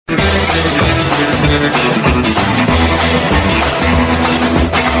Alrighty,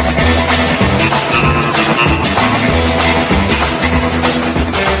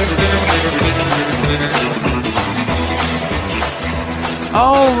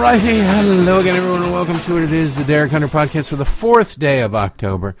 hello again everyone and welcome to it. It is the Derek Hunter Podcast for the 4th day of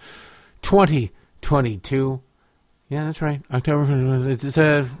October 2022. Yeah, that's right. October,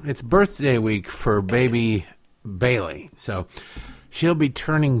 it's birthday week for baby Bailey. So she'll be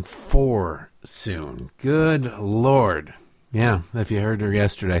turning 4 soon. Good Lord. Yeah, if you heard her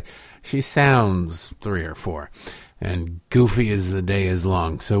yesterday, she sounds 3 or 4. And goofy as the day is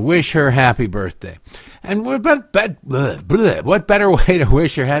long. So wish her happy birthday. And what better way to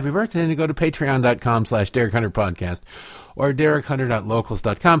wish her happy birthday than to go to patreon.com/Derek Hunter Podcast or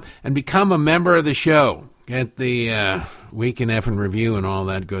DerekHunter.locals.com and become a member of the show. Get the Week in F and Review and all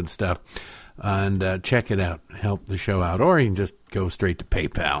that good stuff. And check it out. Help the show out. Or you can just go straight to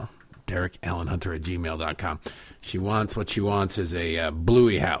PayPal. DerekAllenHunter@gmail.com. What she wants is a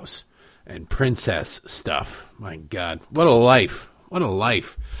Bluey house. And princess stuff. My God, what a life! What a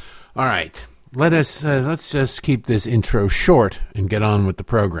life! All right, let's just keep this intro short and get on with the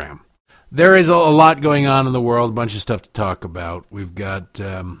program. There is a lot going on in the world, a bunch of stuff to talk about. We've got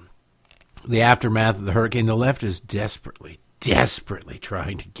the aftermath of the hurricane. The left is desperately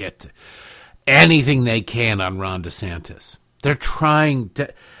trying to get to anything they can on Ron DeSantis. They're trying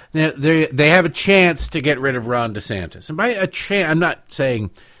to. They have a chance to get rid of Ron DeSantis, and by a chance, I'm not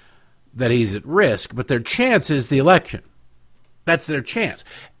saying that he's at risk, but their chance is the election. That's their chance.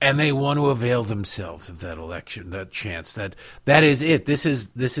 And they want to avail themselves of that election, that chance. That is it. This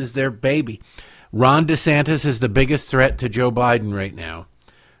is their baby. Ron DeSantis is the biggest threat to Joe Biden right now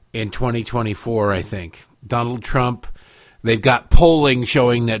in 2024, I think. Donald Trump, they've got polling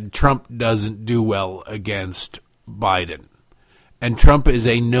showing that Trump doesn't do well against Biden. And Trump is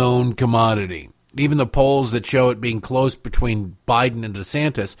a known commodity. Even the polls that show it being close between Biden and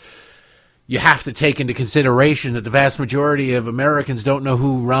DeSantis, you have to take into consideration that the vast majority of Americans don't know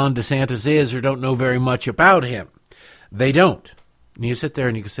who Ron DeSantis is or don't know very much about him. They don't. And you sit there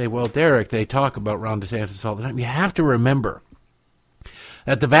and you can say, well, Derek, they talk about Ron DeSantis all the time. You have to remember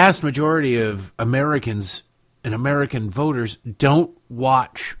that the vast majority of Americans and American voters don't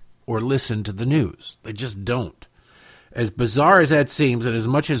watch or listen to the news. They just don't. As bizarre as that seems, and as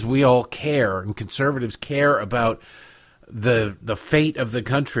much as we all care and conservatives care about the fate of the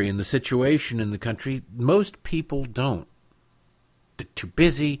country and the situation in the country, most people don't. They're too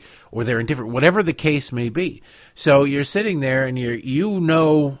busy or they're indifferent, whatever the case may be. So you're sitting there and you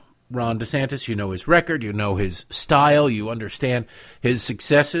know Ron DeSantis, you know his record, you know his style, you understand his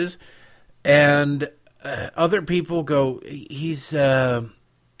successes, and other people go, he's the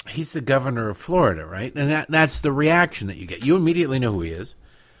governor of Florida, right? And that's the reaction that you get. You immediately know who he is.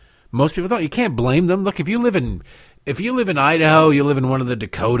 Most people don't. You can't blame them. Look, if you live in Idaho, you live in one of the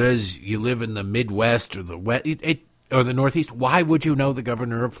Dakotas, you live in the Midwest or the West or the Northeast, why would you know the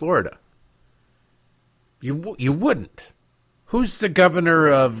governor of Florida? You wouldn't. Who's the governor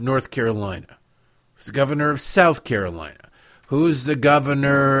of North Carolina? Who's the governor of South Carolina? Who's the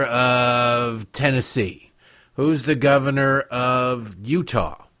governor of Tennessee? Who's the governor of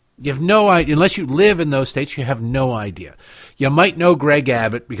Utah? You have no idea. Unless you live in those states, you have no idea. You might know Greg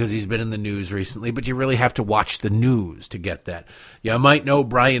Abbott because he's been in the news recently, but you really have to watch the news to get that. You might know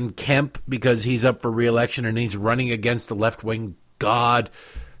Brian Kemp because he's up for re-election and he's running against the left-wing god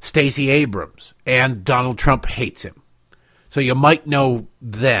Stacey Abrams, and Donald Trump hates him. So you might know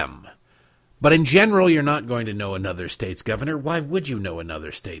them. But in general, you're not going to know another state's governor. Why would you know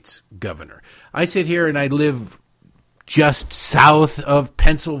another state's governor? I sit here and I live just south of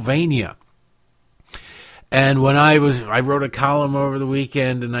Pennsylvania. And when I wrote a column over the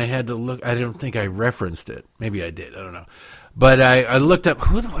weekend and I had to look, I don't think I referenced it. Maybe I did. I don't know. But I looked up,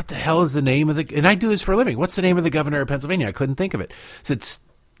 what the hell is the name of and I do this for a living. What's the name of the governor of Pennsylvania? I couldn't think of it. So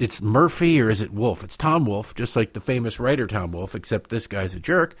it's Murphy or is it Wolf? It's Tom Wolf, just like the famous writer Tom Wolf, except this guy's a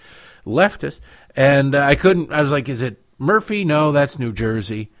jerk, leftist. And I was like, is it Murphy? No, that's New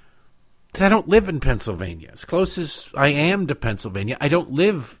Jersey. Because I don't live in Pennsylvania. As close as I am to Pennsylvania, I don't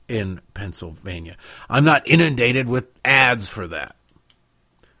live in Pennsylvania. I'm not inundated with ads for that.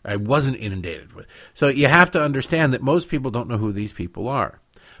 I wasn't inundated with. So you have to understand that most people don't know who these people are.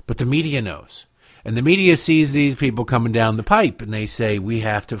 But the media knows. And the media sees these people coming down the pipe, and they say, we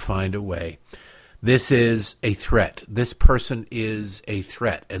have to find a way. This is a threat. This person is a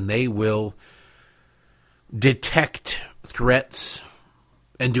threat. And they will detect threats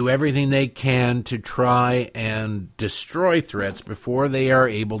and do everything they can to try and destroy threats before they are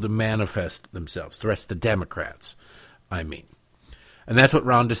able to manifest themselves. Threats to Democrats, I mean. And that's what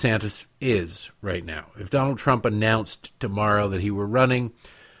Ron DeSantis is right now. If Donald Trump announced tomorrow that he were running,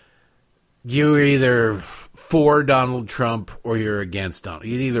 you're either for Donald Trump or you're against Donald.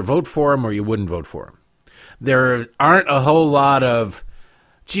 You'd either vote for him or you wouldn't vote for him. There aren't a whole lot of,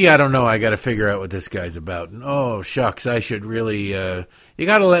 gee, I don't know, I got to figure out what this guy's about. And, oh, shucks, I should really, you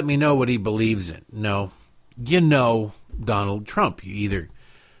got to let me know what he believes in. No, you know Donald Trump. You either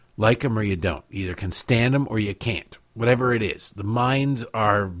like him or you don't. You either can stand him or you can't. Whatever it is. The minds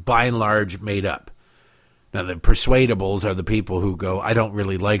are, by and large, made up. Now, the persuadables are the people who go, I don't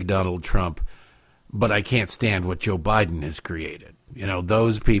really like Donald Trump, but I can't stand what Joe Biden has created. You know,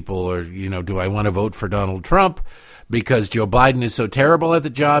 those people are, you know, do I want to vote for Donald Trump because Joe Biden is so terrible at the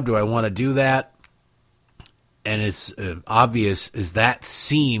job? Do I want to do that? And as obvious as that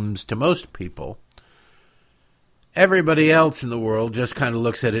seems to most people, everybody else in the world just kind of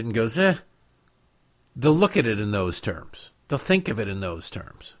looks at it and goes, they'll look at it in those terms. They'll think of it in those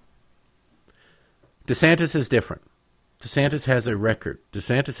terms. DeSantis is different. DeSantis has a record.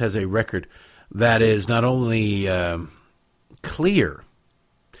 DeSantis has a record that is not only clear,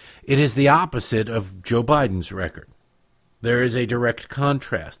 it is the opposite of Joe Biden's record. There is a direct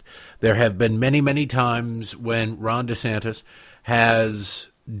contrast. There have been many, many times when Ron DeSantis has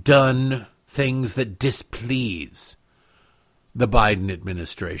done things that displease the Biden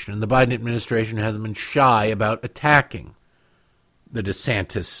administration. And the Biden administration hasn't been shy about attacking the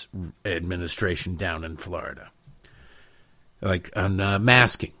DeSantis administration down in Florida. Like on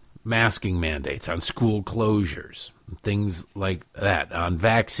masking mandates, on school closures, things like that, on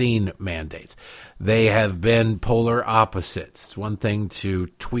vaccine mandates. They have been polar opposites. It's one thing to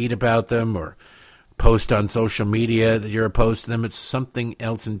tweet about them or post on social media that you're opposed to them. It's something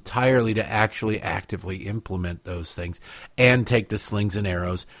else entirely to actually actively implement those things and take the slings and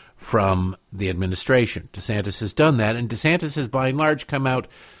arrows from the administration. DeSantis has done that, and DeSantis has by and large come out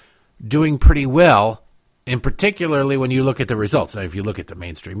doing pretty well, and particularly when you look at the results. Now, if you look at the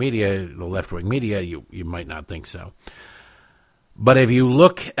mainstream media, the left-wing media, you might not think so. But if you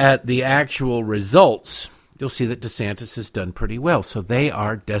look at the actual results, you'll see that DeSantis has done pretty well. So they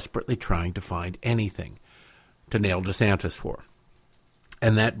are desperately trying to find anything to nail DeSantis for.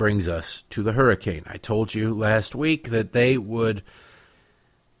 And that brings us to the hurricane. I told you last week that they would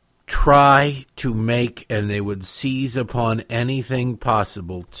try to make, and they would seize upon anything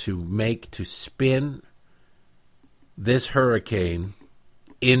possible to spin this hurricane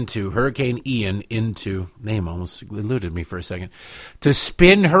into Hurricane Ian into, name almost eluded me for a second, to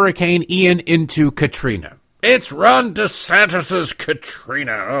spin Hurricane Ian into Katrina. It's Ron DeSantis'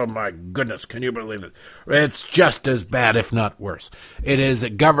 Katrina. Oh, my goodness. Can you believe it? It's just as bad, if not worse. It is a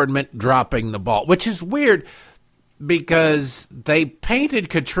government dropping the ball, which is weird because they painted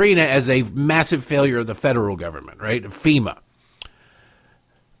Katrina as a massive failure of the federal government, right? FEMA.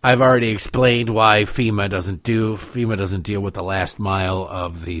 I've already explained why FEMA doesn't deal with the last mile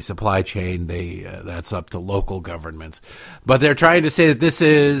of the supply chain. That's up to local governments. But they're trying to say that this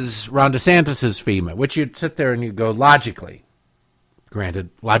is Ron DeSantis' FEMA, which you'd sit there and you'd go, logically.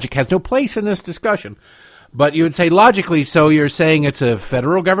 Granted, logic has no place in this discussion. But you would say logically, so you're saying it's a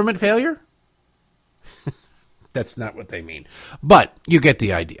federal government failure? That's not what they mean. But you get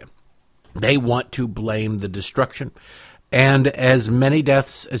the idea. They want to blame the destruction and as many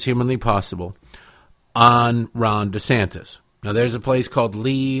deaths as humanly possible on Ron DeSantis. Now, there's a place called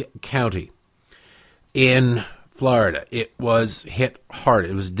Lee County in Florida. It was hit hard.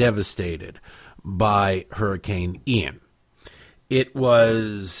 It was devastated by Hurricane Ian. It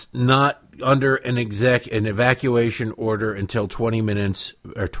was not under an evacuation order until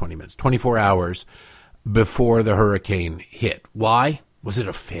 24 hours before the hurricane hit. Why? Was it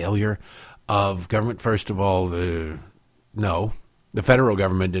a failure of government? First of all, no, the federal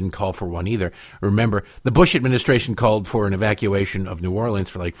government didn't call for one either. Remember, the Bush administration called for an evacuation of New Orleans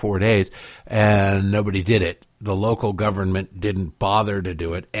for like 4 days, and nobody did it. The local government didn't bother to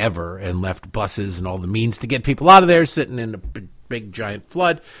do it ever and left buses and all the means to get people out of there sitting in a big giant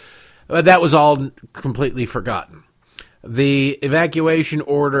flood. That was all completely forgotten. The evacuation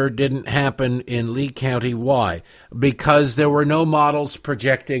order didn't happen in Lee County. Why? Because there were no models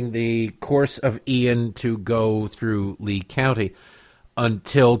projecting the course of Ian to go through Lee County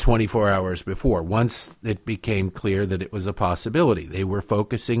until 24 hours before. Once it became clear that it was a possibility, they were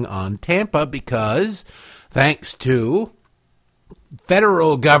focusing on Tampa because, thanks to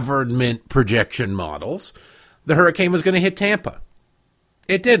federal government projection models, the hurricane was going to hit Tampa.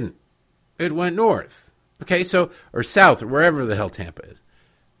 It didn't. It went north. Okay, or south, or wherever the hell Tampa is.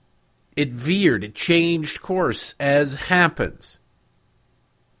 It veered, it changed course, as happens.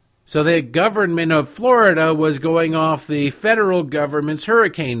 So the government of Florida was going off the federal government's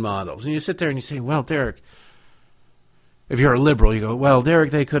hurricane models. And you sit there and you say, well, Derek, if you're a liberal, you go, well,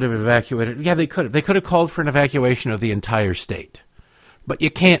 Derek, they could have evacuated. Yeah, they could have. They could have called for an evacuation of the entire state. But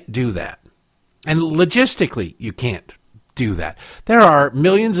you can't do that. And logistically, you can't do that. There are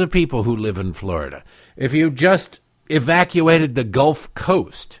millions of people who live in Florida. If you just evacuated the Gulf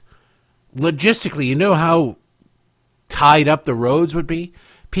Coast, logistically, you know how tied up the roads would be?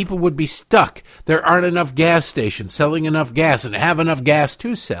 People would be stuck. There aren't enough gas stations selling enough gas and have enough gas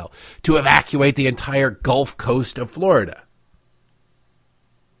to sell to evacuate the entire Gulf Coast of Florida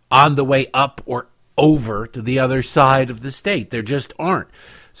on the way up or over to the other side of the state. There just aren't.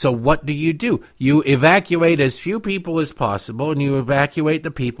 So what do? You evacuate as few people as possible, and you evacuate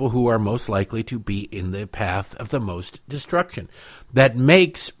the people who are most likely to be in the path of the most destruction. That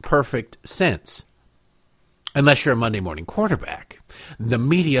makes perfect sense. Unless you're a Monday morning quarterback. The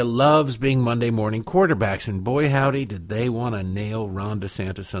media loves being Monday morning quarterbacks, and boy, howdy, did they want to nail Ron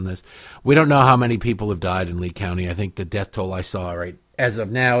DeSantis on this. We don't know how many people have died in Lee County. I think the death toll I saw right as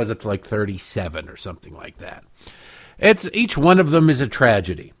of now is up to like 37 or something like that. Each one of them is a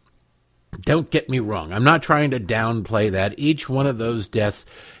tragedy. Don't get me wrong. I'm not trying to downplay that. Each one of those deaths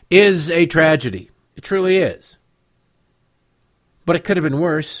is a tragedy. It truly is. But it could have been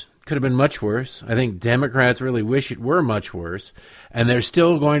worse. Could have been much worse. I think Democrats really wish it were much worse, and they're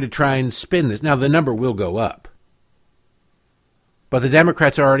still going to try and spin this. Now, the number will go up, but the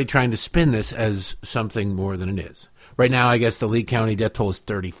Democrats are already trying to spin this as something more than it is. Right now, I guess the Lee County death toll is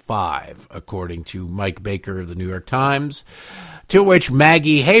 35, according to Mike Baker of the New York Times, to which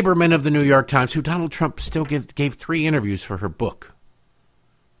Maggie Haberman of the New York Times, who Donald Trump still gave 3 interviews for her book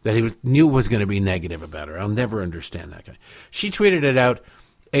that he knew was going to be negative about her. I'll never understand that guy. She tweeted it out.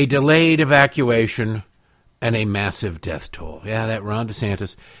 A delayed evacuation and a massive death toll. Yeah, that Ron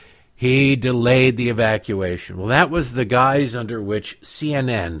DeSantis, he delayed the evacuation. Well, that was the guise under which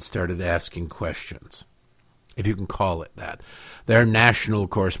CNN started asking questions, if you can call it that. Their national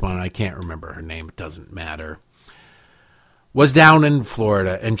correspondent, I can't remember her name, it doesn't matter, was down in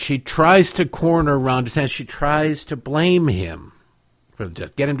Florida, and she tries to corner Ron DeSantis. She tries to blame him for the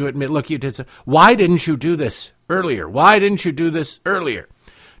death, get him to admit, look, you did so. Why didn't you do this earlier? Why didn't you do this earlier?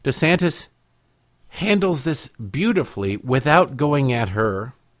 DeSantis handles this beautifully without going at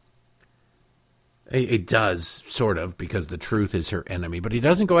her. It does, sort of, because the truth is her enemy, but he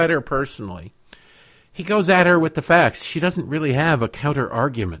doesn't go at her personally. He goes at her with the facts. She doesn't really have a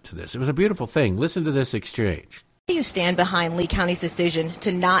counter-argument to this. It was a beautiful thing. Listen to this exchange. Do you stand behind Lee County's decision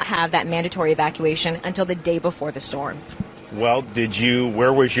to not have that mandatory evacuation until the day before the storm? Well,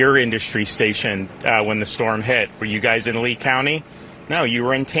 where was your industry station when the storm hit? Were you guys in Lee County? No, you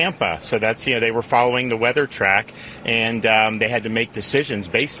were in Tampa. So that's, they were following the weather track, and they had to make decisions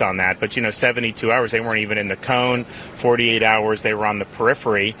based on that. But, 72 hours, they weren't even in the cone. 48 hours, they were on the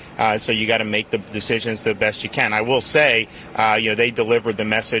periphery. So you got to make the decisions the best you can. I will say, they delivered the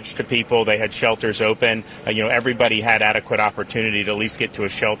message to people. They had shelters open. Everybody had adequate opportunity to at least get to a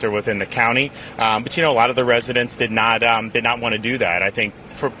shelter within the county. But, a lot of the residents did not want to do that. I think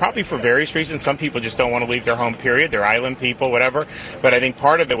probably for various reasons. Some people just don't want to leave their home, period. They're island people, whatever. But I think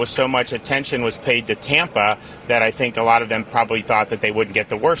part of it was so much attention was paid to Tampa that I think a lot of them probably thought that they wouldn't get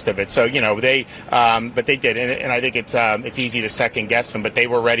the worst of it. So, but they did. And I think it's easy to second guess them, but they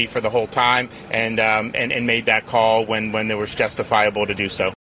were ready for the whole time and made that call when it was justifiable to do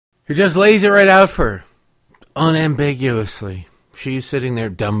so. He just lays it right out for her, unambiguously. She's sitting there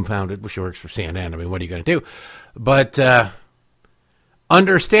dumbfounded. Well, she works for CNN. I mean, what are you going to do? But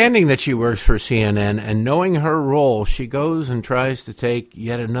understanding that she works for CNN and knowing her role, she goes and tries to take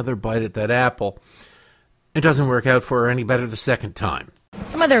yet another bite at that apple. It doesn't work out for her any better the second time.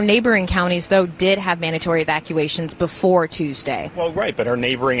 Some other neighboring counties, though, did have mandatory evacuations before Tuesday. Well, right, but her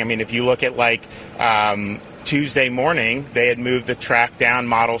neighboring, if you look at Tuesday morning, they had moved the track down.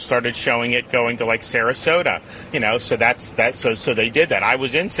 Models started showing it going to Sarasota, so they did that. I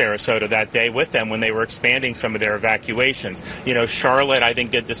was in Sarasota that day with them when they were expanding some of their evacuations. Charlotte, I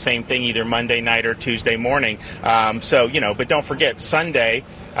think, did the same thing either Monday night or Tuesday morning. But don't forget, Sunday,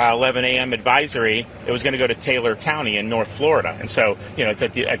 11 a.m. advisory, it was going to go to Taylor County in North Florida. And so,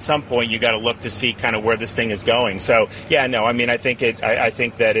 at some point you got to look to see kind of where this thing is going. So, I think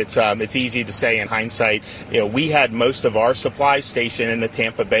that it's easy to say in hindsight. We had most of our supply stationed in the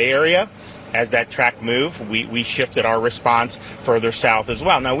Tampa Bay area. As that track moved, we shifted our response further south as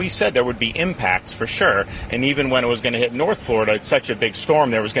well. Now, we said there would be impacts for sure, and even when it was going to hit North Florida, it's such a big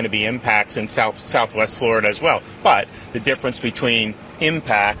storm, there was going to be impacts in southwest Florida as well. But the difference between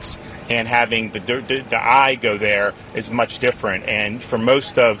impacts and having the eye go there is much different. And for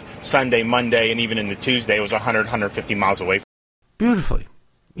most of Sunday, Monday, and even into Tuesday, it was 100, 150 miles away. Beautifully.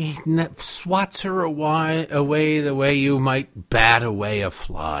 He swats her away the way you might bat away a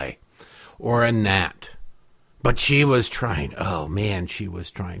fly or a gnat. But she was trying. Oh, man, she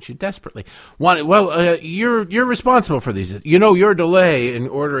was trying. She desperately wanted. Well, you're responsible for these. You know, your delay in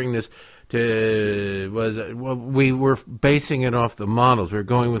ordering this we were basing it off the models. We were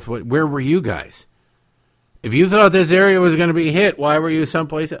going with where were you guys? If you thought this area was going to be hit, why were you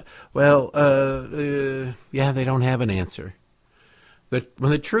someplace else? Well, yeah, they don't have an answer.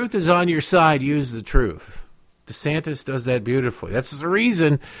 When the truth is on your side, use the truth. DeSantis does that beautifully. That's the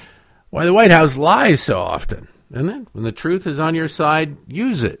reason why the White House lies so often, isn't it? When the truth is on your side,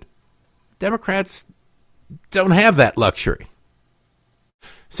 use it. Democrats don't have that luxury.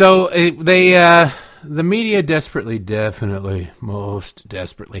 So the media definitely, most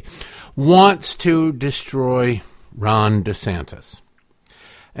desperately, wants to destroy Ron DeSantis.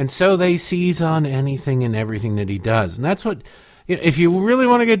 And so they seize on anything and everything that he does. And that's what, if you really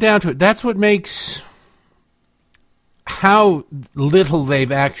want to get down to it, that's what makes how little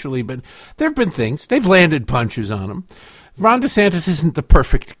they've actually been. There have been things. They've landed punches on him. Ron DeSantis isn't the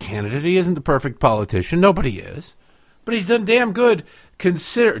perfect candidate. He isn't the perfect politician. Nobody is. But he's done damn good.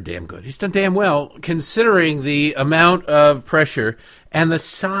 He's done damn well considering the amount of pressure and the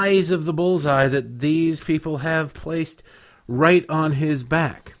size of the bullseye that these people have placed right on his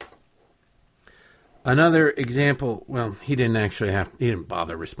back. Another example, well, he didn't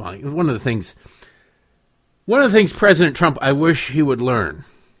bother responding. One of the things President Trump, I wish he would learn,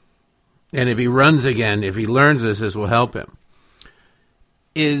 and if he runs again, if he learns this will help him,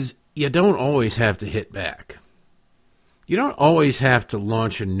 is you don't always have to hit back. You don't always have to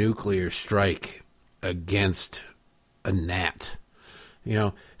launch a nuclear strike against a gnat. You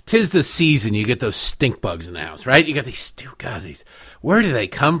know, 'tis the season. You get those stink bugs in the house, right? You got these, where do they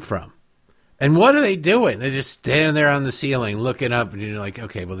come from? And what are they doing? They're just standing there on the ceiling looking up, and you're like,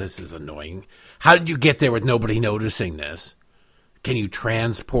 okay, well, this is annoying. How did you get there with nobody noticing this? Can you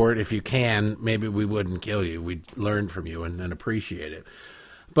transport? If you can, maybe we wouldn't kill you. We'd learn from you and appreciate it.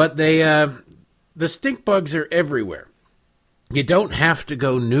 But the stink bugs are everywhere. You don't have to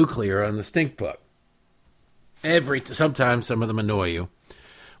go nuclear on the stink bug. Sometimes some of them annoy you.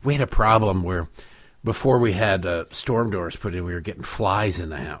 We had a problem where before we had storm doors put in, we were getting flies in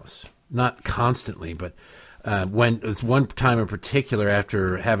the house. Not constantly, but when it was one time in particular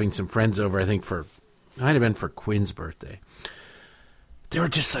after having some friends over, I think might have been for Quinn's birthday. There were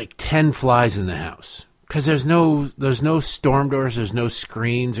just like 10 flies in the house. Because there's no storm doors, there's no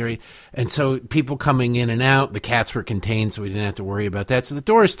screens, and so people coming in and out, the cats were contained, so we didn't have to worry about that. So the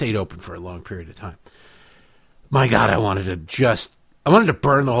doors stayed open for a long period of time. My God, I wanted to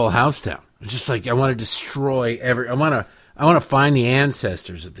burn the whole house down. It's just like I want to destroy I want to find the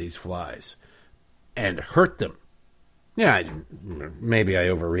ancestors of these flies and hurt them. Yeah, maybe I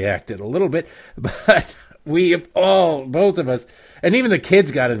overreacted a little bit, but both of us. And even the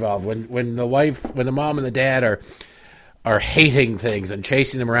kids got involved when the mom and the dad are hating things and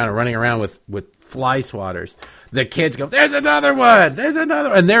chasing them around and running around with fly swatters. The kids go, there's another one,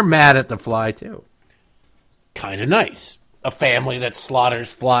 and they're mad at the fly too. Kind of nice. A family that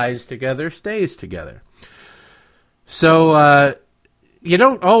slaughters flies together stays together. So you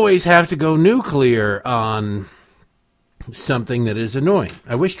don't always have to go nuclear on something that is annoying.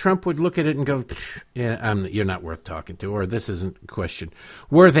 I wish Trump would look at it and go, yeah, you're not worth talking to, or this isn't a question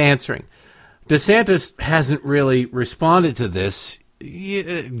worth answering. DeSantis hasn't really responded to this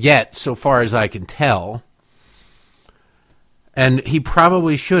yet, so far as I can tell. And he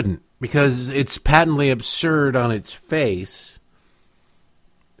probably shouldn't, because it's patently absurd on its face,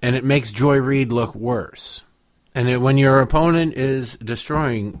 and it makes Joy Reid look worse. And when your opponent is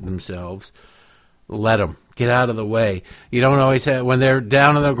destroying themselves, let them. Get out of the way. You don't always have, when they're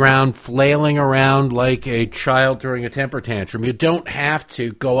down on the ground flailing around like a child during a temper tantrum, you don't have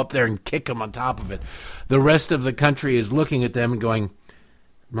to go up there and kick them on top of it. The rest of the country is looking at them and going,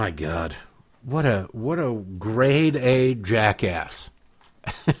 my God, what a grade A jackass.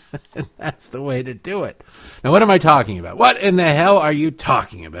 That's the way to do it. Now, what am I talking about? What in the hell are you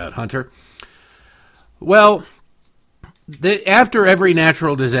talking about, Hunter? Well, after every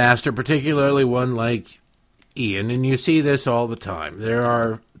natural disaster, particularly one like Ian, and you see this all the time,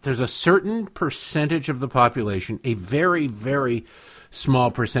 there's a certain percentage of the population, a very, very small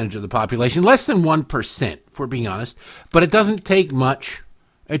percentage of the population, less than 1%, if we're being honest, but it doesn't take much.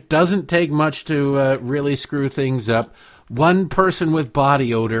 It doesn't take much to really screw things up. One person with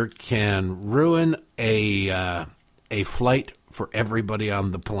body odor can ruin a flight for everybody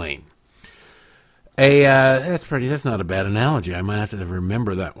on the plane. That's not a bad analogy. I might have to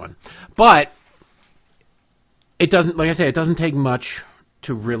remember that one. But it doesn't, like I say, it doesn't take much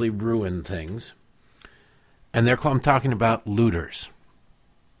to really ruin things. And I'm talking about looters.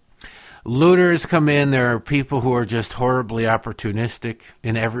 Looters come in. There are people who are just horribly opportunistic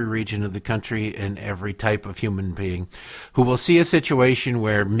in every region of the country and every type of human being who will see a situation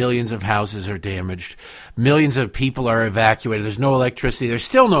where millions of houses are damaged, millions of people are evacuated. There's no electricity. There's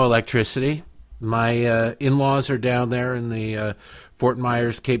still no electricity. My in-laws are down there in the Fort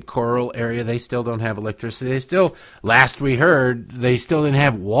Myers, Cape Coral area. They still don't have electricity. Last we heard, they still didn't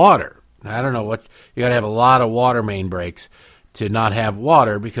have water. I don't know what, you got to have a lot of water main breaks to not have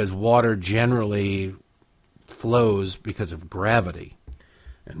water, because water generally flows because of gravity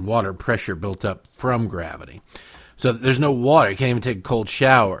and water pressure built up from gravity. So there's no water. You can't even take a cold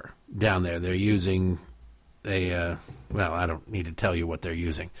shower down there. They're using I don't need to tell you what they're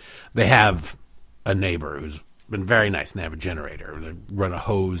using. They have a neighbor who's been very nice, and they have a generator. They run a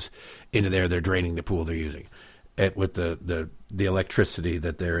hose into there. They're draining the pool they're using with the electricity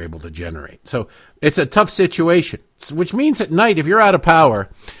that they're able to generate. So it's a tough situation, which means at night, if you're out of power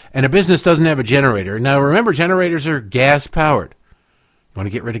and a business doesn't have a generator, now remember, generators are gas-powered. You want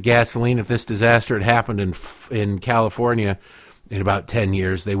to get rid of gasoline? If this disaster had happened in California in about 10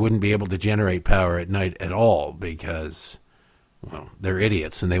 years, they wouldn't be able to generate power at night at all because, well, they're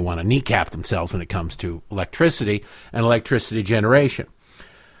idiots and they want to kneecap themselves when it comes to electricity and electricity generation.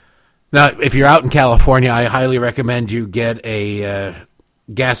 Now, if you're out in California, I highly recommend you get a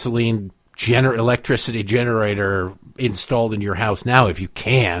gasoline electricity generator installed in your house now, if you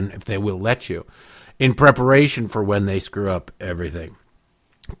can, if they will let you, in preparation for when they screw up everything.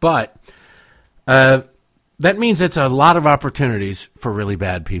 But that means it's a lot of opportunities for really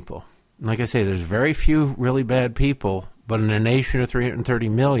bad people. Like I say, there's very few really bad people, but in a nation of 330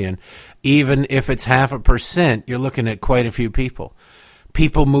 million, even if it's 0.5%, you're looking at quite a few people.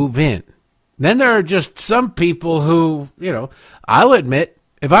 People move in. Then there are just some people who, I'll admit,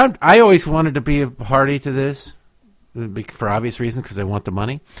 I always wanted to be a party to this for obvious reasons, because I want the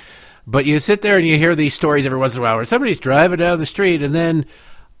money. But you sit there and you hear these stories every once in a while where somebody's driving down the street and then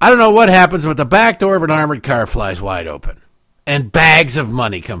I don't know what happens, but the back door of an armored car flies wide open and bags of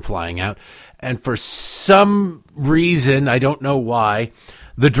money come flying out. And for some reason, I don't know why,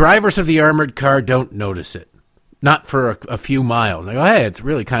 the drivers of the armored car don't notice it. Not for a few miles. They go, hey, it's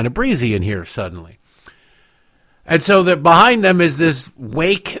really kind of breezy in here suddenly. And so that behind them is this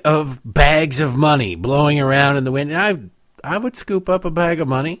wake of bags of money blowing around in the wind. And I would scoop up a bag of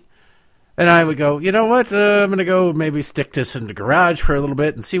money, and I would go, you know what, I'm going to go maybe stick this in the garage for a little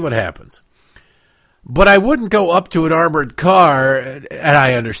bit and see what happens. But I wouldn't go up to an armored car, and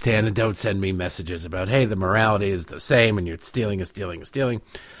I understand, and don't send me messages about, hey, the morality is the same, and you're stealing.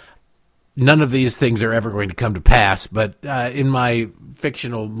 None of these things are ever going to come to pass, but in my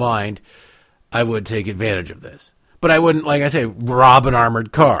fictional mind, I would take advantage of this. But I wouldn't, like I say, rob an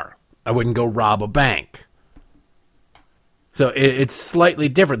armored car. I wouldn't go rob a bank. So it's slightly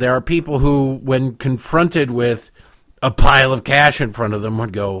different. There are people who, when confronted with a pile of cash in front of them,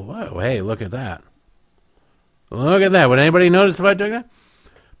 would go, whoa, hey, look at that. Look at that. Would anybody notice if I took that?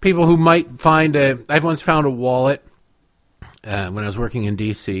 People who might find I once found a wallet when I was working in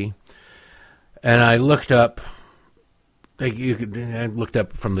D.C., and I looked up, I looked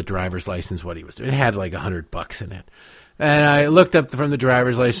up from the driver's license what he was doing. It had like $100 in it. And I looked up from the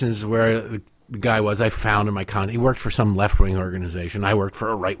driver's license where the guy was. I found him. He worked for some left-wing organization. I worked for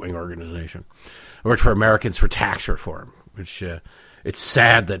a right-wing organization. I worked for Americans for Tax Reform, which it's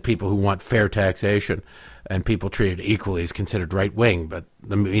sad that people who want fair taxation and people treated equally is considered right-wing, but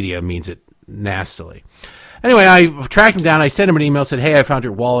the media means it nastily. Anyway, I tracked him down. I sent him an email, said, hey, I found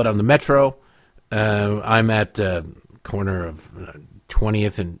your wallet on the Metro. I'm at corner of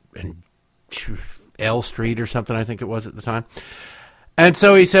 20th and L Street or something, I think it was at the time. And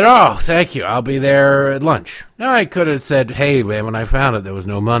so he said, oh, thank you. I'll be there at lunch. Now, I could have said, hey, man, when I found it, there was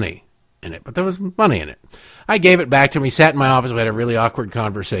no money in it. But there was money in it. I gave it back to him. He sat in my office. We had a really awkward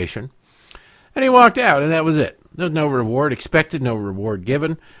conversation. And he walked out, and that was it. There was no reward expected, no reward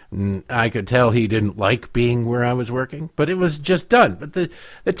given. And I could tell he didn't like being where I was working, but it was just done. But the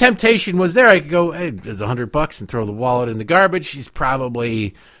temptation was there. I could go, hey, there's $100 and throw the wallet in the garbage. He's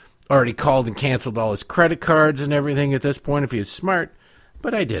probably already called and canceled all his credit cards and everything at this point if he was smart,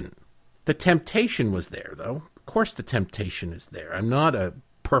 but I didn't. The temptation was there, though. Of course the temptation is there. I'm not a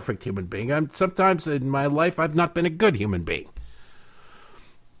perfect human being. Sometimes in my life I've not been a good human being.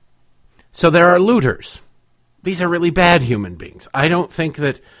 So there are looters. These are really bad human beings. I don't think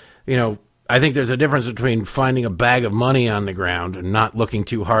that, I think there's a difference between finding a bag of money on the ground and not looking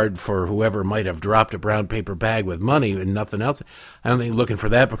too hard for whoever might have dropped a brown paper bag with money and nothing else. I don't think looking for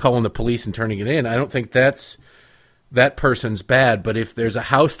that, but calling the police and turning it in. I don't think that person's bad. But if there's a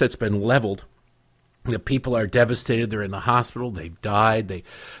house that's been leveled, the people are devastated, they're in the hospital, they've died,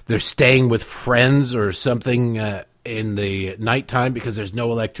 they're staying with friends or something in the nighttime because there's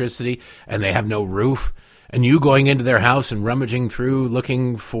no electricity and they have no roof, and you going into their house and rummaging through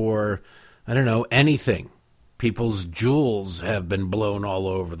looking for, I don't know, anything. People's jewels have been blown all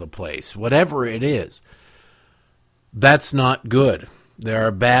over the place. Whatever it is, that's not good. There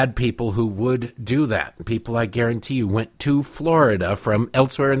are bad people who would do that. People, I guarantee you, went to Florida from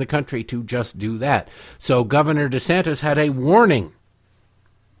elsewhere in the country to just do that. So Governor DeSantis had a warning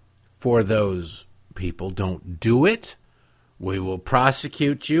for those people. Don't do it. We will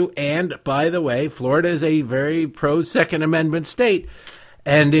prosecute you. And, by the way, Florida is a very pro-Second Amendment state.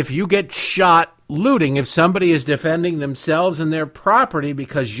 And if you get shot looting, if somebody is defending themselves and their property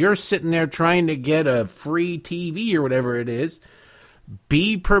because you're sitting there trying to get a free TV or whatever it is,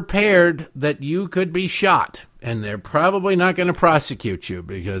 be prepared that you could be shot. And they're probably not going to prosecute you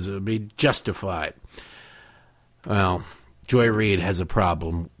because it would be justified. Well, Joy Reid has a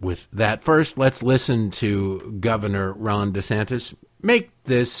problem with that. First, let's listen to Governor Ron DeSantis make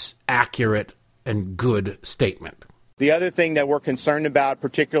this accurate and good statement. The other thing that we're concerned about,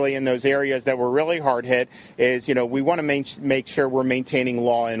 particularly in those areas that were really hard hit, is, we want to make sure we're maintaining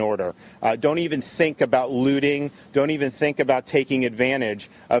law and order. Don't even think about looting. Don't even think about taking advantage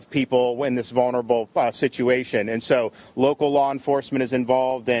of people in this vulnerable situation. And so local law enforcement is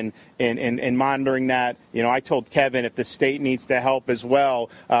involved in monitoring that. I told Kevin if the state needs to help as well,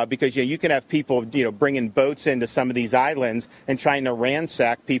 because you can have people, bringing boats into some of these islands and trying to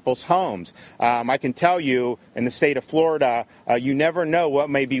ransack people's homes. I can tell you in the state of Florida, you never know what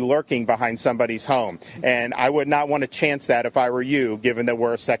may be lurking behind somebody's home. And I would not want to chance that if I were you, given that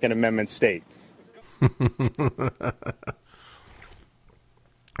we're a Second Amendment state.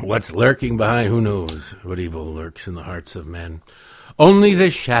 What's lurking behind? Who knows what evil lurks in the hearts of men? Only the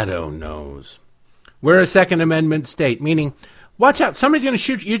shadow knows. We're a Second Amendment state, meaning, watch out, somebody's going to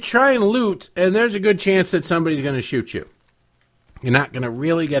shoot you. You try and loot, and there's a good chance that somebody's going to shoot you. You're not going to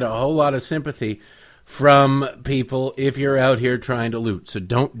really get a whole lot of sympathy from people if you're out here trying to loot. So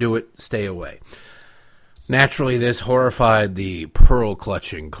don't do it. Stay away. Naturally, this horrified the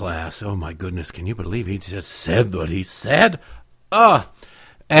pearl-clutching class. Oh, my goodness, can you believe he just said what he said?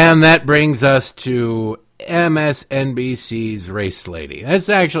 And that brings us to MSNBC's race lady. There's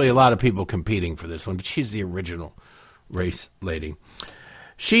actually a lot of people competing for this one, but she's the original race lady.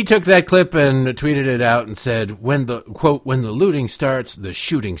 She took that clip and tweeted it out and said, when the looting starts, the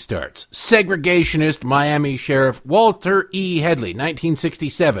shooting starts. Segregationist Miami Sheriff Walter E. Headley,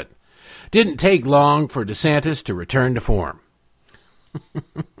 1967. Didn't take long for DeSantis to return to form.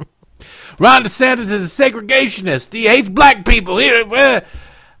 Ron DeSantis is a segregationist. He hates black people. Ron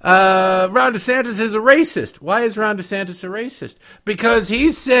DeSantis is a racist. Why is Ron DeSantis a racist? Because he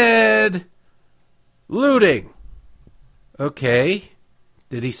said looting. Okay.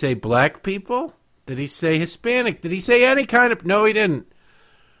 Did he say black people? Did he say Hispanic? Did he say any kind of... No, he didn't.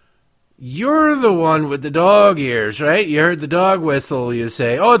 You're the one with the dog ears, right? You heard the dog whistle. You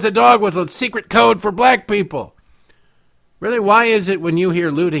say, oh, it's a dog whistle. It's secret code for black people. Really, why is it when you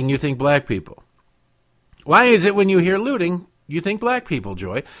hear looting, you think black people? Why is it when you hear looting, you think black people,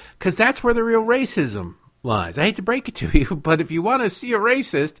 Joy? Because that's where the real racism lies. I hate to break it to you, but if you want to see a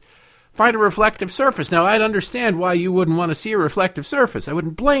racist... find a reflective surface. Now, I'd understand why you wouldn't want to see a reflective surface. I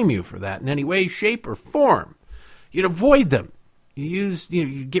wouldn't blame you for that in any way, shape, or form. You'd avoid them. You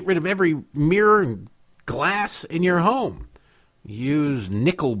get rid of every mirror and glass in your home. Use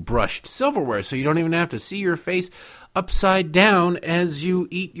nickel-brushed silverware so you don't even have to see your face upside down as you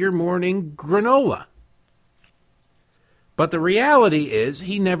eat your morning granola. But the reality is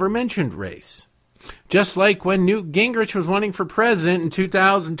he never mentioned race. Just like when Newt Gingrich was running for president in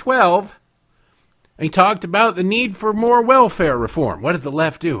 2012, he talked about the need for more welfare reform. What did the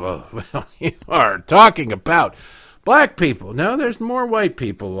left do? Oh, well, you are talking about black people. No, there's more white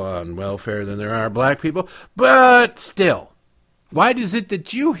people on welfare than there are black people. But still, why is it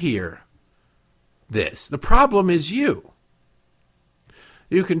that you hear this? The problem is you.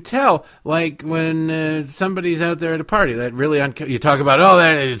 You can tell, like, when somebody's out there at a party, that really, you talk about, oh,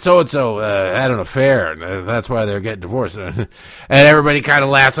 that so-and-so had an affair, and that's why they're getting divorced. And everybody kind of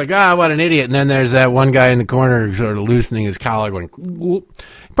laughs, like, what an idiot. And then there's that one guy in the corner sort of loosening his collar, going, you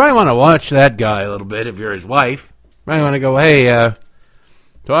probably want to watch that guy a little bit if you're his wife. You probably want to go, hey,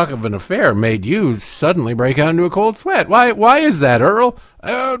 talk of an affair made you suddenly break out into a cold sweat. Why is that, Earl?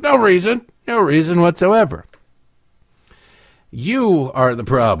 No reason. No reason whatsoever. You are the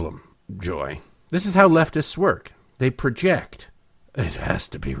problem, Joy. This is how leftists work. They project. It has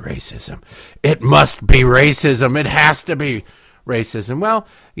to be racism. It must be racism. It has to be racism. Well,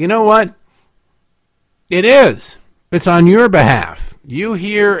 you know what? It is. It's on your behalf. You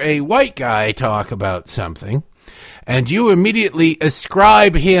hear a white guy talk about something, and you immediately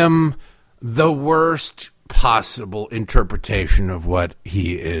ascribe him the worst possible interpretation of what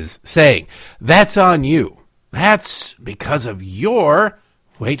he is saying. That's on you. That's because of your,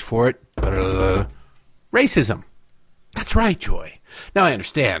 wait for it, racism. That's right, Joy. Now, I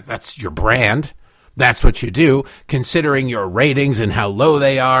understand. That's your brand. That's what you do. Considering your ratings and how low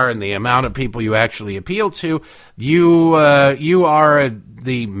they are and the amount of people you actually appeal to, you are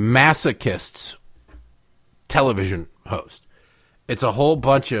the masochist's television host. It's a whole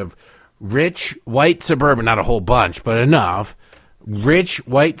bunch of rich, white suburban, not a whole bunch, but enough, rich,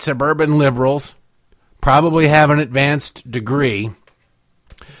 white suburban liberals, probably have an advanced degree,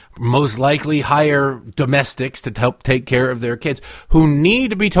 most likely hire domestics to help take care of their kids, who need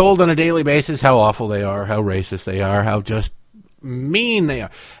to be told on a daily basis how awful they are, how racist they are, how just mean they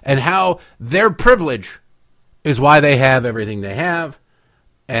are, and how their privilege is why they have everything they have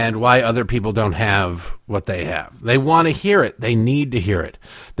and why other people don't have what they have. They want to hear it. They need to hear it.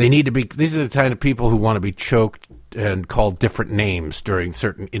 They need to be, these are the kind of people who want to be choked and called different names during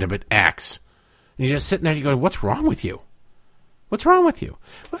certain intimate acts. And you're just sitting there and you go, what's wrong with you? What's wrong with you?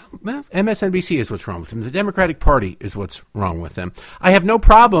 Well, MSNBC is what's wrong with them. The Democratic Party is what's wrong with them. I have no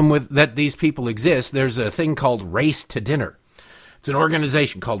problem with that these people exist. There's a thing called Race to Dinner. It's an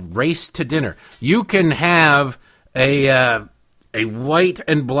organization called Race to Dinner. You can have a white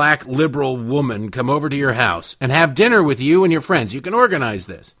and black liberal woman come over to your house and have dinner with you and your friends. You can organize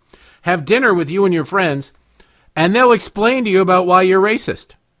this. Have dinner with you and your friends, and they'll explain to you about why you're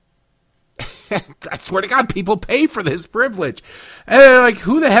racist. I swear to God, people pay for this privilege. And they're like,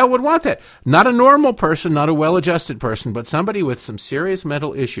 who the hell would want that? Not a normal person, not a well-adjusted person, but somebody with some serious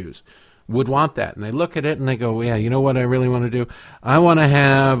mental issues would want that. And they look at it and they go, well, yeah, you know what I really want to do? I want to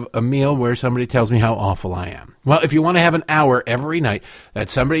have a meal where somebody tells me how awful I am. Well, if you want to have an hour every night that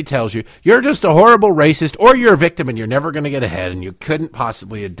somebody tells you you're just a horrible racist or you're a victim and you're never going to get ahead and you couldn't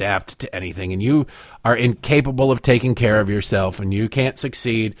possibly adapt to anything and you are incapable of taking care of yourself and you can't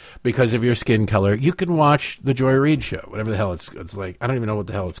succeed because of your skin color, you can watch the Joy Reid show, whatever the hell it's like. I don't even know what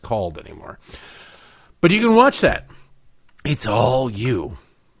the hell it's called anymore. But you can watch that. It's all you.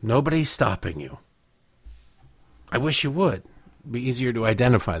 Nobody's stopping you. I wish you would. It'd be easier to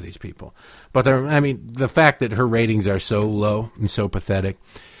identify these people. But the fact that her ratings are so low and so pathetic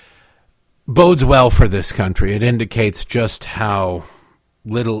bodes well for this country. It indicates just how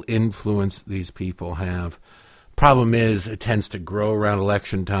little influence these people have. Problem is, it tends to grow around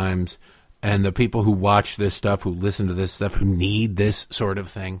election times, and the people who watch this stuff, who listen to this stuff, who need this sort of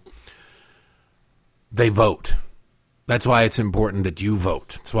thing, they vote. That's why it's important that you vote.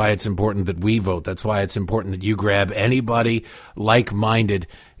 That's why it's important that we vote. That's why it's important that you grab anybody like-minded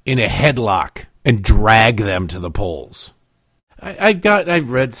in a headlock and drag them to the polls.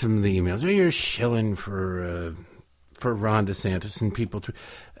 I've read some of the emails. Oh, you're shilling for Ron DeSantis and people.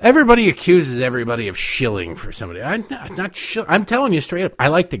 Everybody accuses everybody of shilling for somebody. I'm not shilling. I'm telling you straight up, I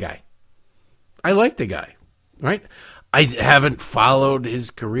like the guy. Right? I haven't followed his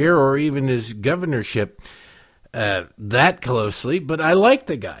career or even his governorship that closely, but I like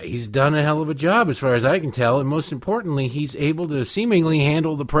the guy. He's done a hell of a job as far as I can tell, and most importantly, he's able to seemingly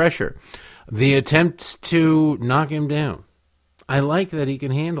handle the pressure, the attempts to knock him down. I like that he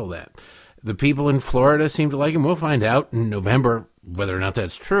can handle that. The people in Florida seem to like him. We'll find out in November whether or not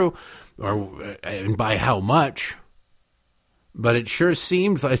that's true, or and by how much. But it sure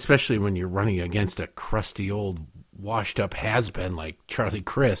seems, especially when you're running against a crusty old washed-up has-been like Charlie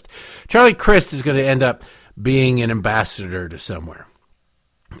Crist. Charlie Crist is going to end up being an ambassador to somewhere.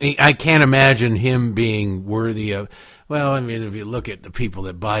 I can't imagine him being worthy of, well, I mean, if you look at the people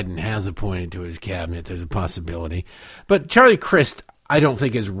that Biden has appointed to his cabinet, there's a possibility. But Charlie Crist, I don't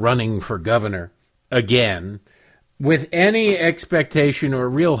think, is running for governor again with any expectation or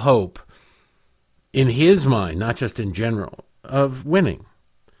real hope in his mind, not just in general, of winning.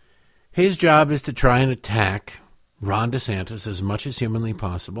 His job is to try and attack Ron DeSantis as much as humanly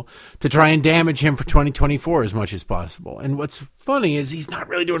possible, to try and damage him for 2024 as much as possible. And what's funny is he's not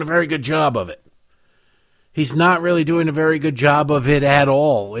really doing a very good job of it. He's not really doing a very good job of it at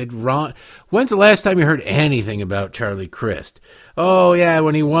all. When's the last time you heard anything about Charlie Crist? Oh, yeah,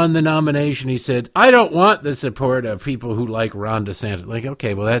 when he won the nomination, he said, I don't want the support of people who like Ron DeSantis. Like,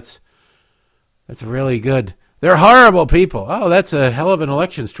 okay, well, that's really good. They're horrible people. Oh, that's a hell of an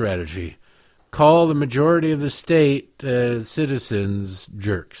election strategy. call the majority of the state citizens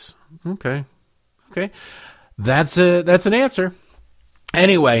jerks. Okay. That's an answer.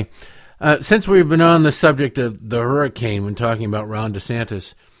 Anyway, since we've been on the subject of the hurricane when talking about Ron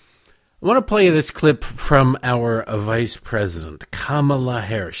DeSantis, I want to play this clip from our vice president, Kamala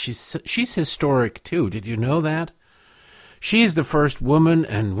Harris. She's historic, too. Did you know that? She's the first woman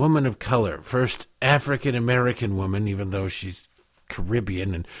and woman of color, first African-American woman, even though she's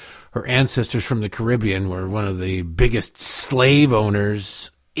Caribbean, and her ancestors from the Caribbean were one of the biggest slave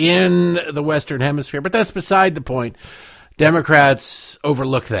owners in the Western Hemisphere. But that's beside the point. Democrats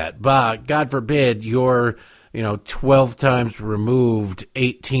overlook that. But God forbid your 12 times removed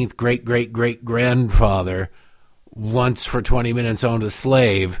 18th great-great-great-grandfather once for 20 minutes owned a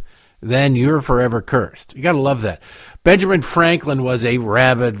slave, then you're forever cursed. You got to love that. Benjamin Franklin was a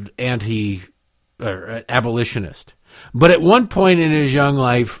rabid abolitionist. But at one point in his young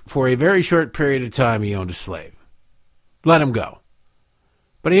life, for a very short period of time, he owned a slave. Let him go.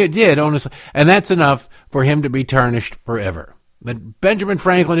 But he did own a slave. And that's enough for him to be tarnished forever. That Benjamin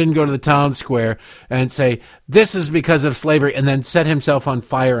Franklin didn't go to the town square and say, this is because of slavery, and then set himself on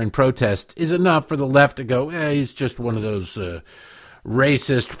fire in protest is enough for the left to go, he's just one of those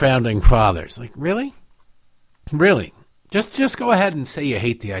racist founding fathers. Like, really? Really? Just go ahead and say you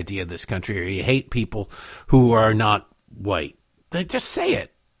hate the idea of this country, or you hate people who are not white. Just say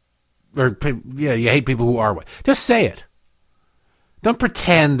it. Or, yeah, you hate people who are white. Just say it. Don't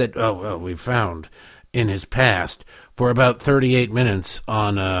pretend that, we found in his past, for about 38 minutes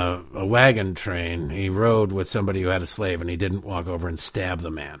on a wagon train, he rode with somebody who had a slave, and he didn't walk over and stab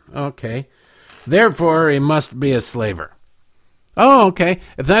the man. Okay. Therefore, he must be a slaver. Oh, okay.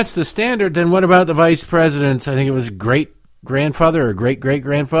 If that's the standard, then what about the vice president's, I think it was great-grandfather or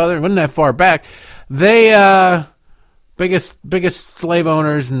great-great-grandfather? It wasn't that far back. They, biggest slave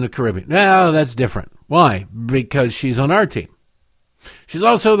owners in the Caribbean. No, that's different. Why? Because she's on our team. She's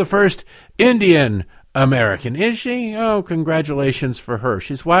also the first Indian American. Is she? Oh, congratulations for her.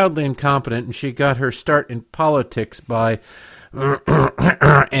 She's wildly incompetent, and she got her start in politics by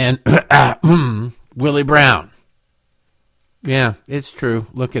Willie Brown. Yeah, it's true.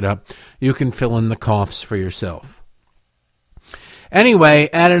 Look it up. You can fill in the coughs for yourself. Anyway,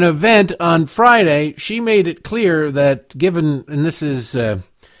 at an event on Friday, she made it clear that given, and this is,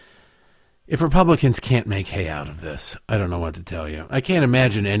 if Republicans can't make hay out of this, I don't know what to tell you. I can't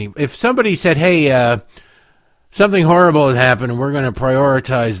imagine if somebody said, hey, something horrible has happened and we're going to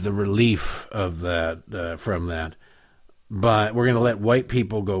prioritize the relief of that, from that, but we're going to let white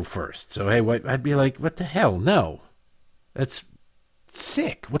people go first. So, hey, I'd be like, what the hell? No. That's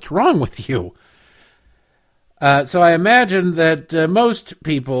sick. What's wrong with you? So I imagine that most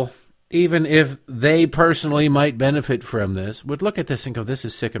people, even if they personally might benefit from this, would look at this and go, this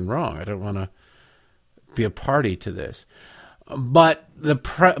is sick and wrong. I don't want to be a party to this. But the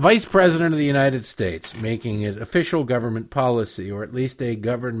Vice President of the United States making it official government policy, or at least a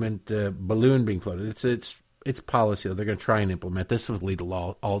government balloon being floated, it's policy that they're going to try and implement. This would lead to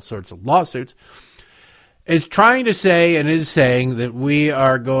all sorts of lawsuits. Is trying to say and is saying that we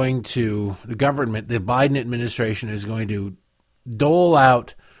are going to, the government, the Biden administration is going to dole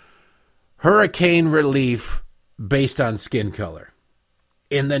out hurricane relief based on skin color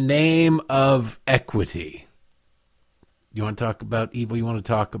in the name of equity. You want to talk about evil? You want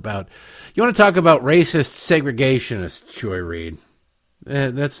to talk about racist segregationists, Joy Reid.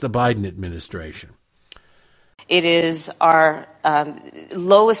 That's the Biden administration. It is our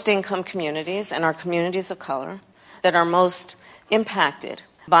lowest income communities and our communities of color that are most impacted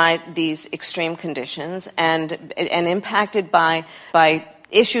by these extreme conditions and impacted by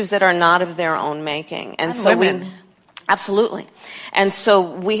issues that are not of their own making. And so women. Absolutely. And so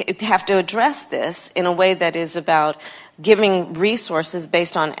we have to address this in a way that is about giving resources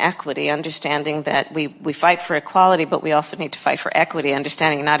based on equity, understanding that we fight for equality, but we also need to fight for equity,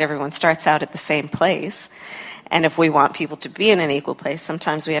 understanding not everyone starts out at the same place. And if we want people to be in an equal place,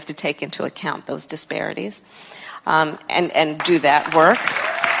 sometimes we have to take into account those disparities and do that work.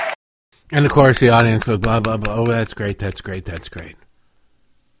 And, of course, the audience goes, blah, blah, blah. Oh, that's great, that's great, that's great.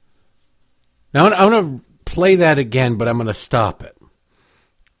 Now, I want to play that again, but I'm going to stop it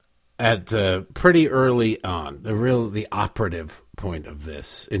at pretty early on, the operative point of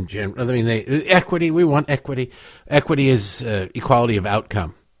this in general. I mean, equity, we want equity. Equity is equality of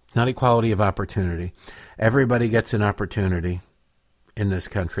outcome, not equality of opportunity. Everybody gets an opportunity in this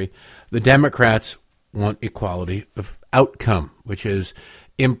country. The Democrats want equality of outcome, which is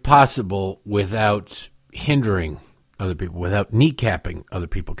impossible without hindering other people, without kneecapping other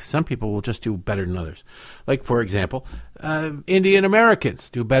people, because some people will just do better than others. Like, for example, Indian Americans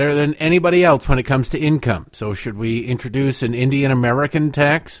do better than anybody else when it comes to income. So should we introduce an Indian American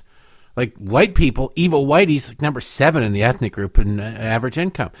tax? Like white people, evil whitey's like number 7 in the ethnic group in average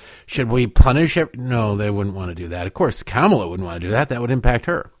income. Should we punish it? No, they wouldn't want to do that. Of course, Kamala wouldn't want to do that. That would impact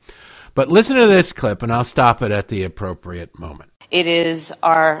her. But listen to this clip, and I'll stop it at the appropriate moment. It is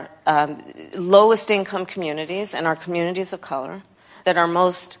our lowest income communities and our communities of color that are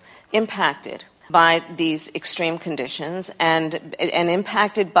most impacted by these extreme conditions and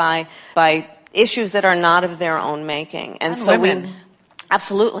impacted by issues that are not of their own making. And so women.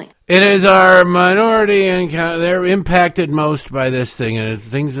 Absolutely. It is our minority, and they're impacted most by this thing, and it's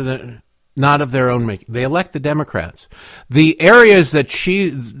things that are not of their own making. They elect the Democrats. The areas that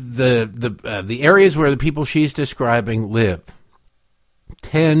the areas where the people she's describing live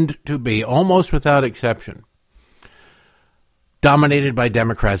tend to be, almost without exception, dominated by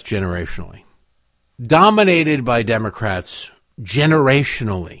Democrats generationally. Dominated by Democrats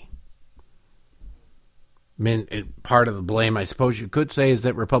generationally. I mean, part of the blame, I suppose you could say, is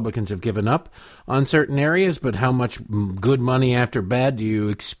that Republicans have given up on certain areas, but how much good money after bad do you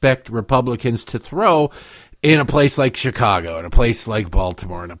expect Republicans to throw in a place like Chicago, in a place like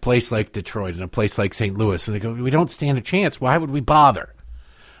Baltimore, in a place like Detroit, in a place like St. Louis? And they go, we don't stand a chance. Why would we bother?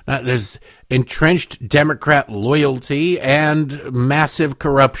 There's entrenched Democrat loyalty and massive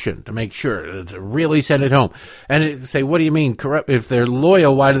corruption to make sure to really send it home. And say, what do you mean corrupt? If they're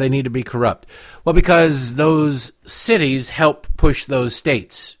loyal, why do they need to be corrupt? Well, because those cities help push those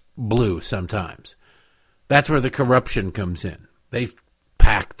states blue sometimes. That's where the corruption comes in. They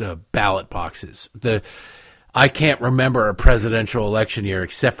pack the ballot boxes. I can't remember a presidential election year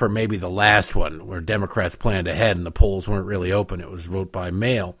except for maybe the last one where Democrats planned ahead and the polls weren't really open. It was vote by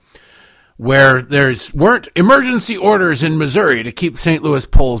mail, where weren't emergency orders in Missouri to keep St. Louis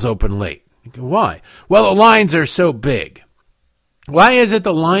polls open late. Why? Well, the lines are so big. Why is it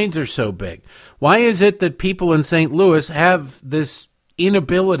the lines are so big? Why is it that people in St. Louis have this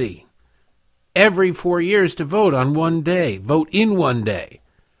inability every 4 years to vote on one day, vote in one day?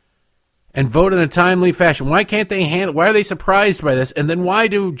 And vote in a timely fashion. Why can't they handle? Why are they surprised by this? And then why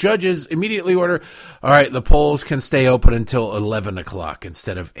do judges immediately order, all right, the polls can stay open until 11 o'clock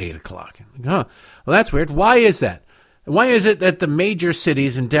instead of 8 o'clock? Well, that's weird. Why is that? Why is it that the major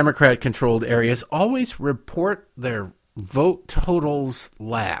cities in Democrat-controlled areas always report their vote totals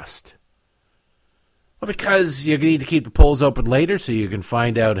last? Well, because you need to keep the polls open later so you can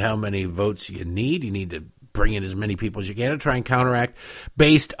find out how many votes you need. You need to bring in as many people as you can to try and counteract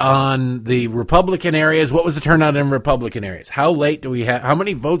based on the Republican areas. What was the turnout in Republican areas? How late do we have? How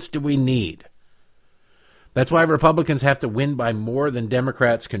many votes do we need? That's why Republicans have to win by more than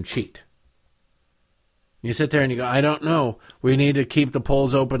Democrats can cheat. You sit there and you go, I don't know. We need to keep the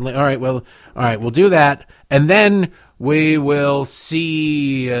polls open. All right, we'll do that. And then we will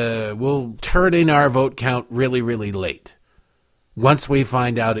see, we'll turn in our vote count really, really late, once we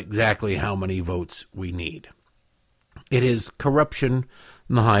find out exactly how many votes we need. It is corruption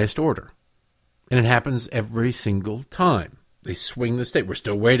in the highest order. And it happens every single time. They swing the state. We're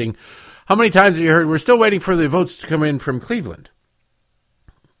still waiting. How many times have you heard, we're still waiting for the votes to come in from Cleveland?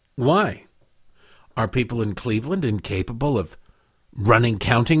 Why? Are people in Cleveland incapable of running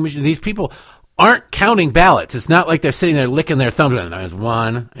counting machines? These people aren't counting ballots. It's not like they're sitting there licking their thumbs. There's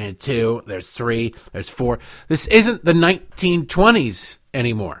 1 and 2, there's 3, there's 4. This isn't the 1920s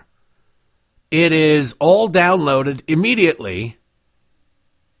anymore. It is all downloaded immediately,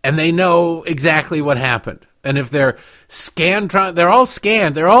 and they know exactly what happened. And if they're scanned, they're all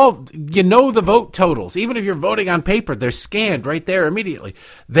scanned. They're all, the vote totals. Even if you're voting on paper, they're scanned right there immediately.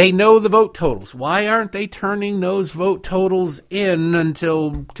 They know the vote totals. Why aren't they turning those vote totals in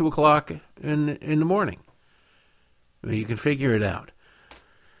until 2 o'clock in the morning? Well, you can figure it out.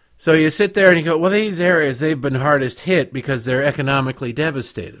 So you sit there and you go, well, these areas, they've been hardest hit because they're economically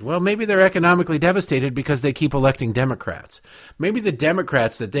devastated. Well, maybe they're economically devastated because they keep electing Democrats. Maybe the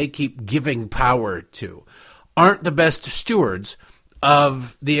Democrats that they keep giving power to aren't the best stewards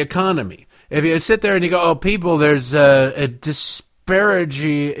of the economy. If you sit there and you go, oh, people, there's a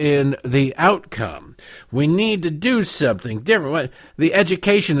disparity in the outcome. We need to do something different. The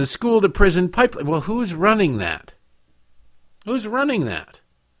education, the school to prison pipeline. Well, who's running that? Who's running that?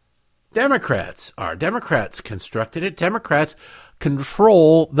 Democrats are. Democrats constructed it. Democrats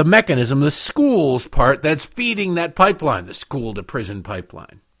control the mechanism, the schools part that's feeding that pipeline, the school to prison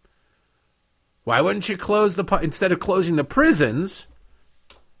pipeline. Why wouldn't you close instead of closing the prisons,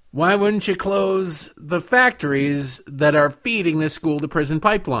 Why wouldn't you close the factories that are feeding this school-to-prison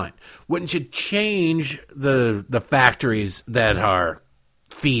pipeline? Wouldn't you change the factories that are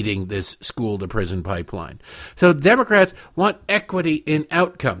feeding this school-to-prison pipeline? So Democrats want equity in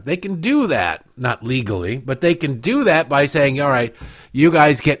outcome. They can do that, not legally, but they can do that by saying, all right, you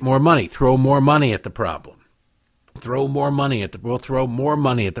guys get more money. Throw more money at the problem. We'll throw more money at the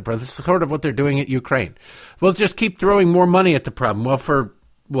problem. This is sort of what they're doing at Ukraine. We'll just keep throwing more money at the problem. Well, for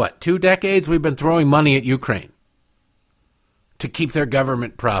 2 decades we've been throwing money at Ukraine to keep their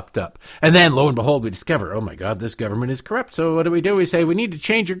government propped up. And then, lo and behold, we discover, oh my God, this government is corrupt. So what do? We say, we need to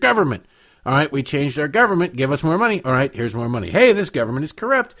change your government. All right, we changed our government. Give us more money. All right, here's more money. Hey, this government is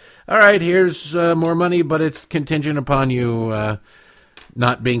corrupt. All right, here's more money, but it's contingent upon you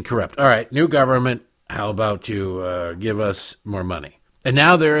not being corrupt. All right, new government. How about you give us more money? And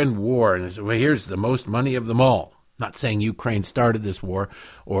now they're in war. And they say, well, here's the most money of them all. Not saying Ukraine started this war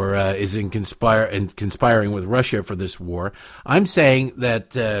or is conspiring with Russia for this war. I'm saying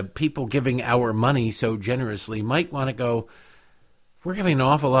that people giving our money so generously might want to go, we're giving an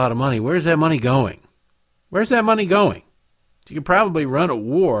awful lot of money. Where's that money going? Where's that money going? You could probably run a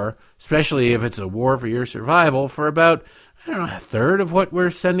war, especially if it's a war for your survival, for about, I don't know, a third of what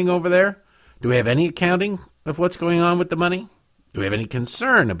we're sending over there. Do we have any accounting of what's going on with the money? Do we have any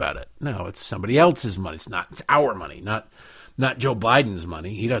concern about it? No, it's somebody else's money. It's our money, not Joe Biden's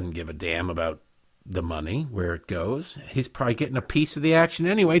money. He doesn't give a damn about the money, where it goes. He's probably getting a piece of the action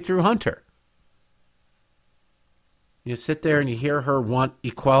anyway through Hunter. You sit there and you hear her want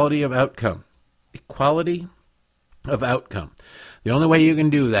equality of outcome. Equality of outcome. The only way you can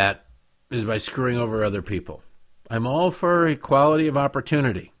do that is by screwing over other people. I'm all for equality of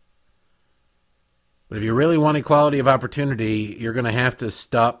opportunity. But if you really want equality of opportunity, you're going to have to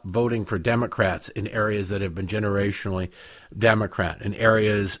stop voting for Democrats in areas that have been generationally Democrat, in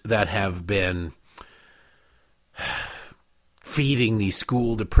areas that have been feeding the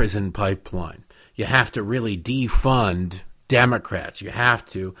school-to-prison pipeline. You have to really defund Democrats. You have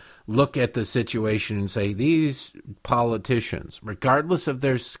to look at the situation and say, these politicians, regardless of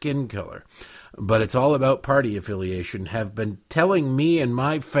their skin color, but it's all about party affiliation, have been telling me and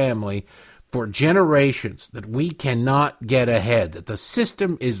my family for generations that we cannot get ahead, that the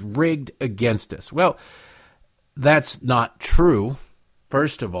system is rigged against us. Well, that's not true,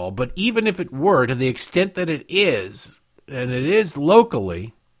 first of all, but even if it were, to the extent that it is, and it is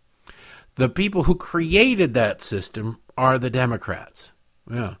locally, the people who created that system are the Democrats.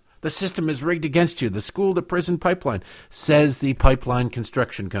 Yeah. The system is rigged against you. The school-to-prison pipeline, says the pipeline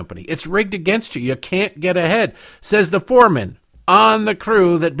construction company. It's rigged against you. You can't get ahead, says the foreman on the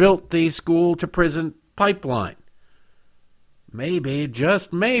crew that built the school-to-prison pipeline. Maybe,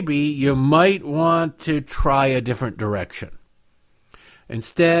 just maybe, you might want to try a different direction.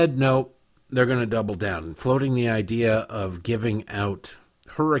 Instead, no, they're going to double down, floating the idea of giving out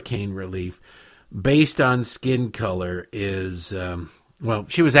hurricane relief based on skin color is,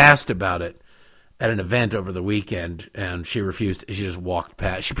 she was asked about it at an event over the weekend, and she refused. She just walked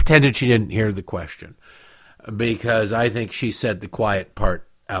past. She pretended she didn't hear the question, because I think she said the quiet part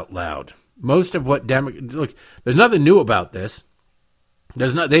out loud. Most of what look, there's nothing new about this.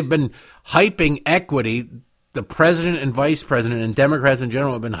 They've been hyping equity. The president and vice president and Democrats in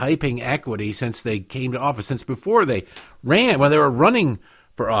general have been hyping equity since they came to office, since before they ran, when they were running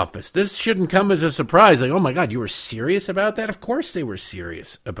for office. This shouldn't come as a surprise. Like, oh my God, you were serious about that? Of course they were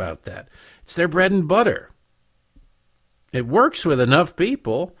serious about that. It's their bread and butter. It works with enough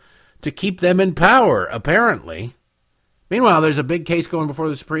people to keep them in power, apparently. Meanwhile, there's a big case going before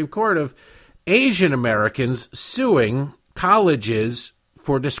the Supreme Court of Asian Americans suing colleges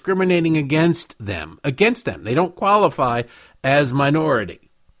for discriminating against them. They don't qualify as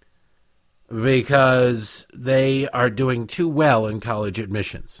minority because they are doing too well in college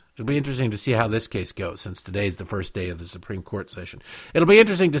admissions. It'll be interesting to see how this case goes, since today's the first day of the Supreme Court session. It'll be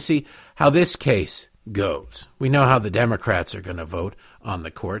interesting to see how this case goes. We know how the Democrats are going to vote on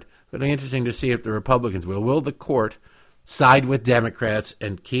the court. It'll be interesting to see if the Republicans will. Will the court side with Democrats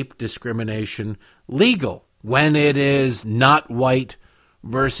and keep discrimination legal when it is not white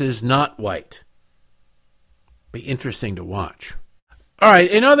versus not white? Be interesting to watch. All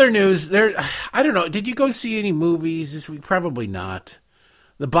right, in other news, I don't know, did you go see any movies this week? Probably not.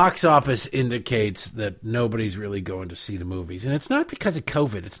 The box office indicates that nobody's really going to see the movies. And it's not because of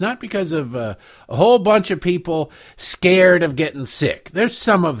COVID. It's not because of a whole bunch of people scared of getting sick. There's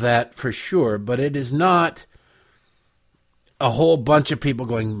some of that for sure, but it is not a whole bunch of people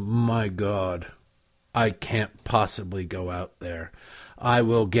going, my God, I can't possibly go out there. I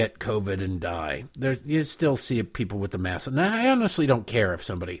will get COVID and die. You still see people with the mask. And I honestly don't care if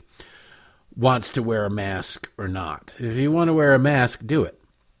somebody wants to wear a mask or not. If you want to wear a mask, do it.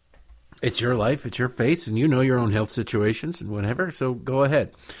 It's your life, it's your face, and you know your own health situations and whatever, so go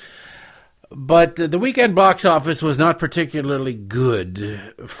ahead. But the weekend box office was not particularly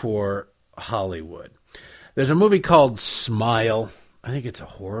good for Hollywood. There's a movie called Smile. I think it's a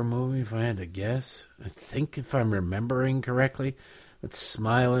horror movie, if I had to guess. I think, if I'm remembering correctly, what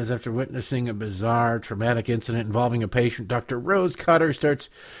Smile is. After witnessing a bizarre, traumatic incident involving a patient, Dr. Rose Cutter starts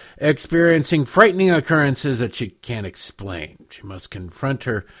experiencing frightening occurrences that she can't explain. She must confront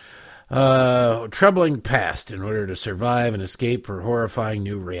her troubling past in order to survive and escape her horrifying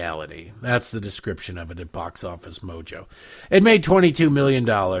new reality. That's the description of it at Box Office Mojo. It made $22 million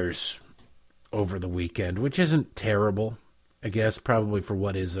over the weekend, which isn't terrible, I guess, probably for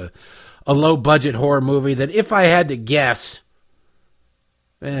what is a low-budget horror movie that, if I had to guess,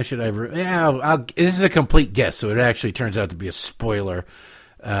 this is a complete guess, so it actually turns out to be a spoiler.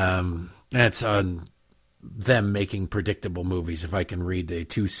 That's on them making predictable movies, if I can read the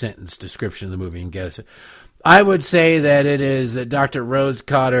 2-sentence description of the movie and guess it. I would say that it is that Dr. Rose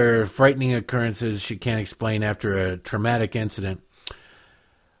Cotter, frightening occurrences she can't explain after a traumatic incident.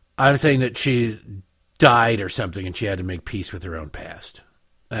 I'm saying that she died or something and she had to make peace with her own past.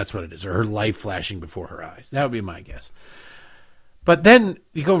 That's what it is, or her life flashing before her eyes. That would be my guess. But then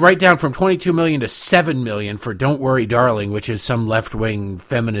you go right down from $22 million to $7 million for Don't Worry, Darling, which is some left-wing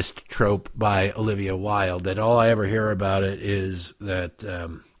feminist trope by Olivia Wilde, that all I ever hear about it is that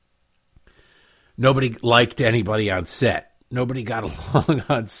nobody liked anybody on set. Nobody got along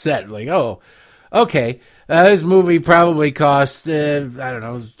on set. Like, oh, okay, this movie probably cost, $50,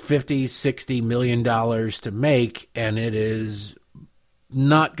 $60 million to make, and it is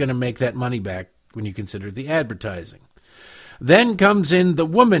not going to make that money back when you consider the advertising. Then comes in The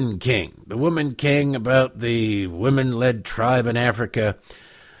Woman King. The Woman King, about the women-led tribe in Africa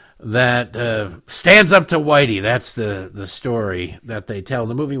that stands up to Whitey. That's the story that they tell in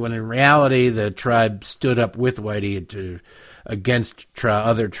the movie, when in reality the tribe stood up with Whitey against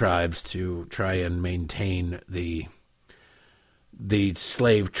other tribes to try and maintain the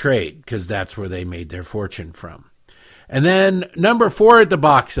slave trade, because that's where they made their fortune from. And then number 4 at the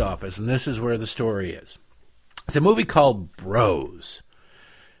box office, and this is where the story is. It's a movie called Bros.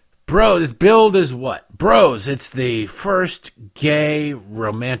 Bros, billed as what? Bros, it's the first gay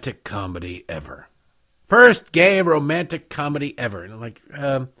romantic comedy ever. First gay romantic comedy ever. And I'm like,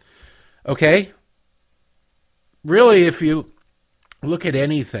 okay. Really, if you look at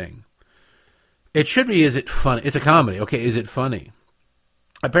anything, it should be, is it funny? It's a comedy. Okay, is it funny?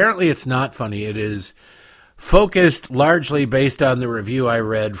 Apparently it's not funny. It is focused largely based on the review I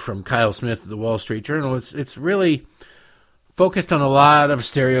read from Kyle Smith of the Wall Street Journal. It's really focused on a lot of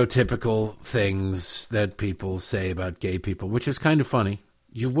stereotypical things that people say about gay people, which is kind of funny.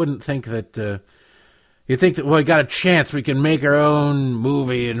 You wouldn't think that, you think that, well, we got a chance, we can make our own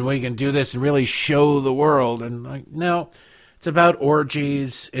movie and we can do this and really show the world. And like, no, it's about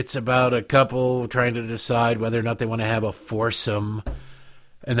orgies. It's about a couple trying to decide whether or not they want to have a foursome.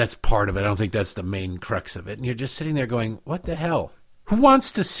 And that's part of it. I don't think that's the main crux of it. And you're just sitting there going, what the hell? Who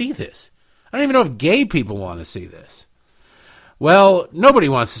wants to see this? I don't even know if gay people want to see this. Well, nobody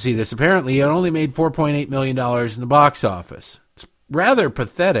wants to see this, apparently. It only made $4.8 million in the box office. It's rather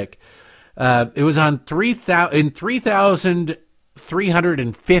pathetic. It was on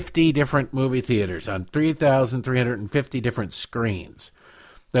 3,350 different movie theaters, on 3,350 different screens.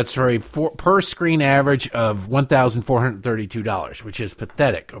 That's for a per screen average of $1,432, which is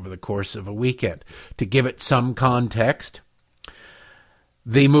pathetic over the course of a weekend. To give it some context,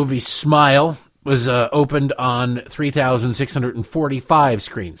 the movie Smile was opened on 3,645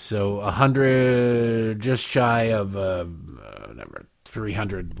 screens, so 100, just shy of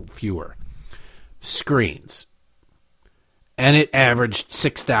 300 fewer screens. And it averaged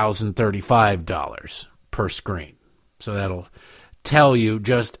 $6,035 per screen. So that'll tell you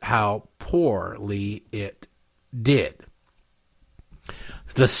just how poorly it did.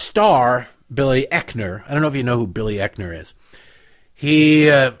 The star, Billy Eichner, I don't know if you know who Billy Eichner is.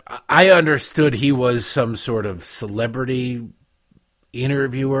 I understood he was some sort of celebrity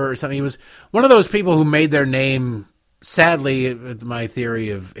interviewer or something. He was one of those people who made their name, sadly, my theory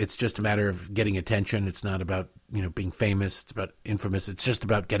of it's just a matter of getting attention. It's not about, being famous. It's about infamous. It's just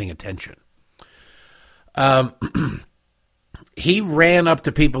about getting attention. He ran up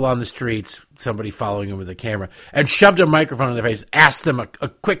to people on the streets, somebody following him with a camera, and shoved a microphone in their face, asked them a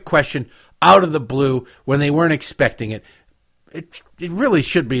quick question out of the blue when they weren't expecting it. It really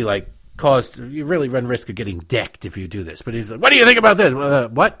should be like you really run risk of getting decked if you do this. But he's like, what do you think about this?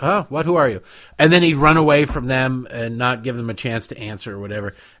 What? Huh? What? Who are you? And then he'd run away from them and not give them a chance to answer or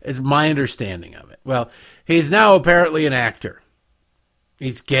whatever. It's my understanding of it. Well, he's now apparently an actor.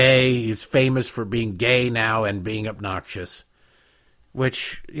 He's gay. He's famous for being gay now and being obnoxious.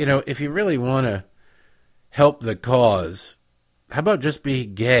 Which, if you really want to help the cause, how about just be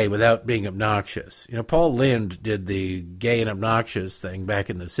gay without being obnoxious? Paul Lynde did the gay and obnoxious thing back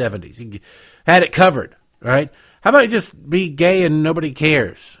in the 70s. He had it covered, right? How about you just be gay and nobody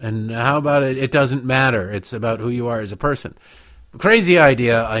cares? And how about it doesn't matter. It's about who you are as a person. Crazy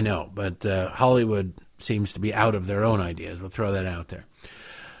idea, I know, but Hollywood seems to be out of their own ideas. We'll throw that out there.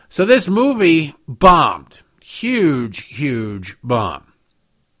 So this movie bombed. Huge, huge bomb.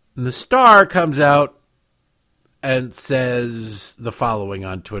 And the star comes out and says the following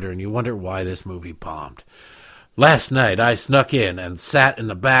on Twitter, and you wonder why this movie bombed. Last night, I snuck in and sat in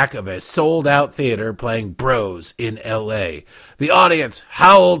the back of a sold-out theater playing Bros in L.A. The audience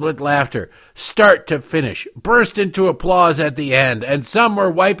howled with laughter, start to finish, burst into applause at the end, and some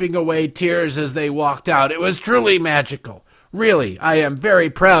were wiping away tears as they walked out. It was truly magical. Really, I am very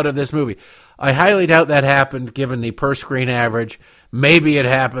proud of this movie. I highly doubt that happened, given the per-screen average. Maybe it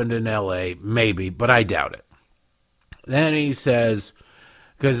happened in L.A., maybe, but I doubt it. Then he says,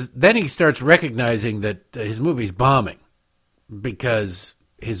 because then he starts recognizing that his movie's bombing, because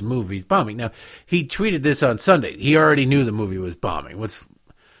his movie's bombing. Now, he tweeted this on Sunday. He already knew the movie was bombing. What's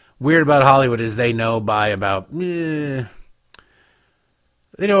weird about Hollywood is they know by about, they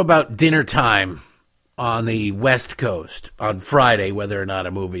know about dinner time on the West Coast on Friday whether or not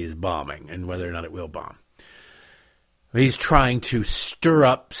a movie is bombing and whether or not it will bomb. He's trying to stir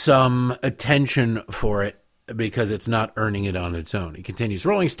up some attention for it because it's not earning it on its own. He continues,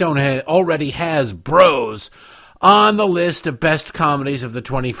 Rolling Stone already has Bros on the list of best comedies of the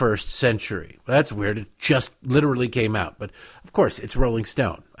 21st century. Well, that's weird. It just literally came out. But, of course, it's Rolling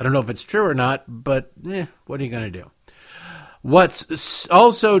Stone. I don't know if it's true or not, but what are you going to do? What's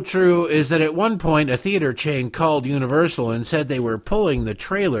also true is that at one point a theater chain called Universal and said they were pulling the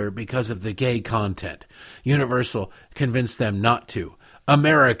trailer because of the gay content. Universal convinced them not to.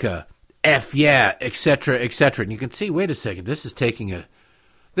 America, F yeah, etc., etc. And you can see, wait a second, this is taking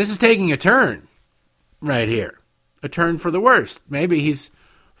a turn right here. A turn for the worst. Maybe he's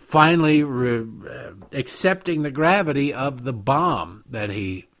finally accepting the gravity of the bomb that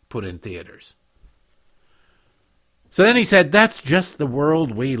he put in theaters. So then he said, that's just the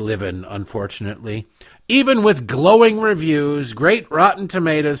world we live in, unfortunately. Even with glowing reviews, great Rotten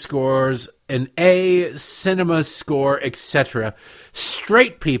Tomatoes scores, an A cinema score, etc.,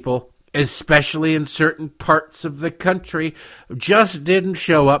 straight people, especially in certain parts of the country, just didn't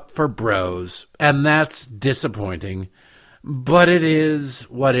show up for Bros. And that's disappointing. But it is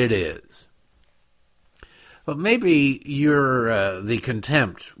what it is. Well, maybe you're the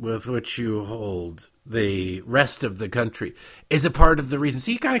contempt with which you hold the rest of the country is a part of the reason.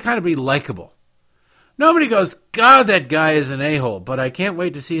 So you gotta kind of be likable. Nobody goes, God, that guy is an a-hole, but I can't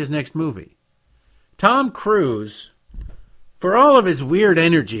wait to see his next movie. Tom Cruise, for all of his weird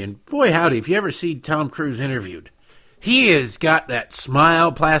energy, and boy howdy, if you ever see Tom Cruise interviewed, he has got that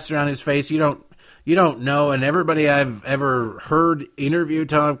smile plastered on his face. You don't know, and everybody I've ever heard interview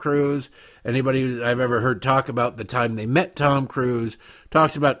Tom Cruise, anybody I've ever heard talk about the time they met Tom Cruise,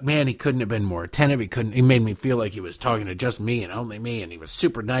 talks about, man, he couldn't have been more attentive. He made me feel like he was talking to just me and only me, and he was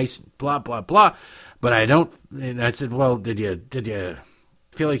super nice, and blah, blah, blah. But and I said, well, did you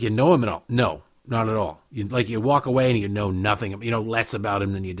feel like you know him at all? No, not at all. You walk away and you know nothing, less about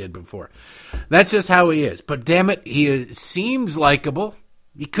him than you did before. That's just how he is. But damn it, he seems likable.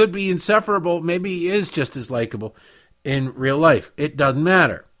 He could be insufferable. Maybe he is just as likable in real life. It doesn't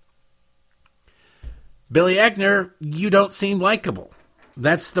matter. Billy Eichner, you don't seem likable.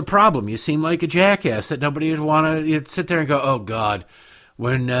 That's the problem. You seem like a jackass that nobody would want to sit there and go, oh, God,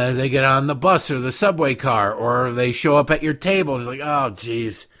 when they get on the bus or the subway car or they show up at your table. It's like, oh,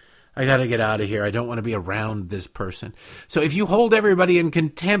 geez, I got to get out of here. I don't want to be around this person. So if you hold everybody in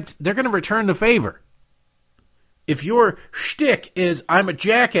contempt, they're going to return the favor. If your shtick is, I'm a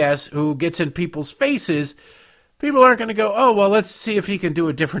jackass who gets in people's faces, people aren't going to go, oh, well, let's see if he can do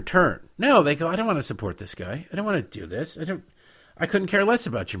a different turn. No, they go, I don't want to support this guy. I don't want to do this. I couldn't care less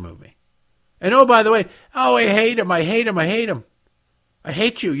about your movie. And oh, by the way, oh, I hate him. I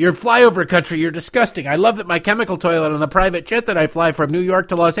hate you. You're flyover country. You're disgusting. I love that my chemical toilet on the private jet that I fly from New York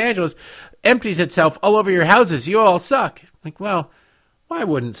to Los Angeles empties itself all over your houses. You all suck. Like, well, why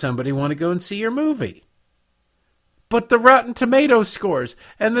wouldn't somebody want to go and see your movie? But the Rotten Tomatoes scores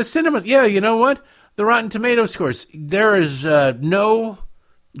and the cinemas. Yeah, you know what? The Rotten Tomatoes scores. There is no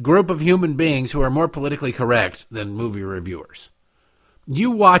group of human beings who are more politically correct than movie reviewers.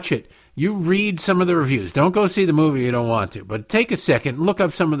 You watch it. You read some of the reviews. Don't go see the movie you don't want to. But take a second, look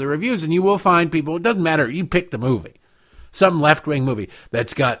up some of the reviews, and you will find people. It doesn't matter. You pick the movie. Some left-wing movie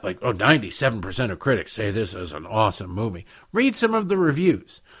that's got 97% of critics say this is an awesome movie. Read some of the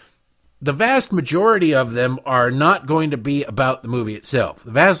reviews. The vast majority of them are not going to be about the movie itself.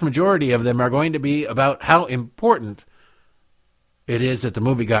 The vast majority of them are going to be about how important it is that the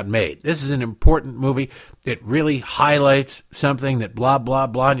movie got made. This is an important movie. It really highlights something that blah, blah,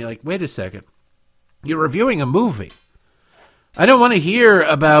 blah. And you're like, wait a second. You're reviewing a movie. I don't want to hear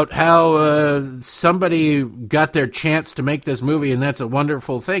about how somebody got their chance to make this movie and that's a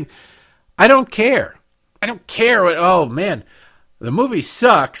wonderful thing. I don't care. I don't care. Oh, man. The movie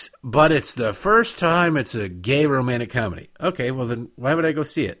sucks, but it's the first time it's a gay romantic comedy. Okay, well then why would I go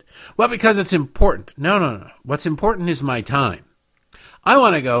see it? Well, because it's important. No. What's important is my time. I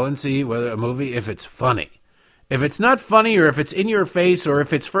want to go and see whether a movie, if it's funny. If it's not funny, or if it's in your face, or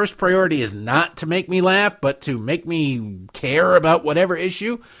if its first priority is not to make me laugh, but to make me care about whatever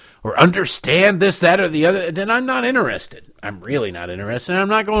issue, or understand this, that, or the other, then I'm not interested. I'm really not interested, and I'm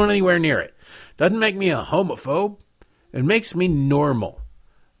not going anywhere near it. Doesn't make me a homophobe. It makes me normal.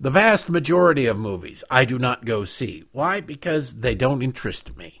 The vast majority of movies I do not go see. Why? Because they don't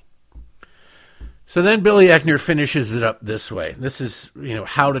interest me. So then Billy Eichner finishes it up this way. This is,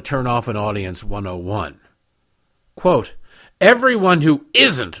 how to turn off an audience 101. Quote, everyone who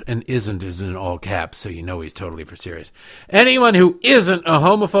isn't, and isn't is in all caps, so you know he's totally for serious. Anyone who isn't a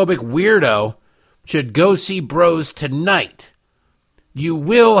homophobic weirdo should go see Bros tonight. You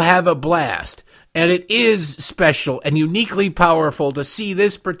will have a blast. And it is special and uniquely powerful to see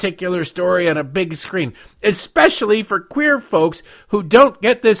this particular story on a big screen, especially for queer folks who don't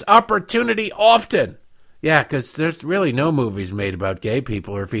get this opportunity often. Yeah, because there's really no movies made about gay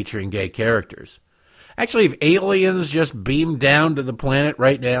people or featuring gay characters. Actually, if aliens just beamed down to the planet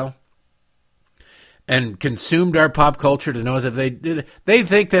right now and consumed our pop culture to know as if they did, they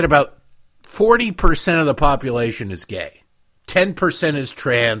think that about 40% of the population is gay, 10% is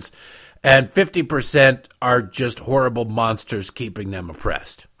trans, and 50% are just horrible monsters keeping them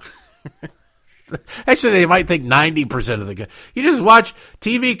oppressed. Actually, they might think 90% of the... You just watch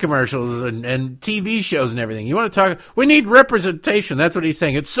TV commercials and TV shows and everything. You want to talk... We need representation. That's what he's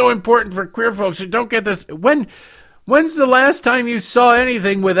saying. It's so important for queer folks who don't get this... When's the last time you saw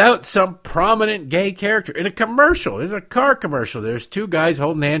anything without some prominent gay character? In a commercial. There's a car commercial. There's two guys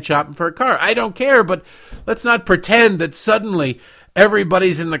holding hands shopping for a car. I don't care, but let's not pretend that suddenly...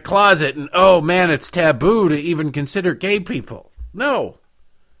 everybody's in the closet and, oh man, it's taboo to even consider gay people. No,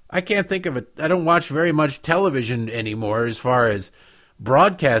 I can't think of it. I don't watch very much television anymore as far as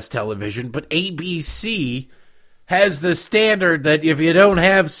broadcast television, but ABC has the standard that if you don't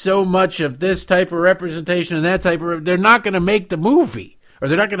have so much of this type of representation and that type of, they're not going to make the movie or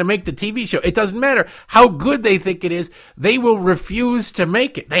they're not going to make the TV show. It doesn't matter how good they think it is. They will refuse to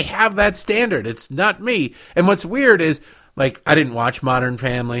make it. They have that standard. It's not me. And what's weird is, I didn't watch Modern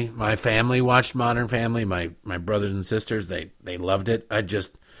Family. My family watched Modern Family. My brothers and sisters, they loved it.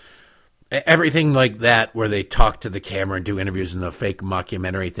 Everything like that where they talk to the camera and do interviews and the fake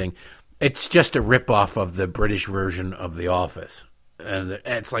mockumentary thing, it's just a ripoff of the British version of The Office. And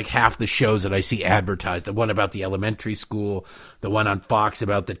it's like half the shows that I see advertised. The one about the elementary school, the one on Fox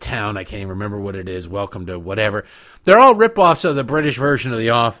about the town, I can't even remember what it is, Welcome to whatever. They're all ripoffs of the British version of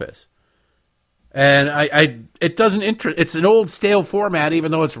The Office. And it doesn't interest. It's an old stale format, even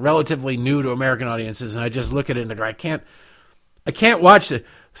though it's relatively new to American audiences. And I just look at it and I go, I can't watch it.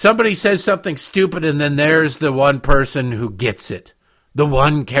 Somebody says something stupid, and then there's the one person who gets it, the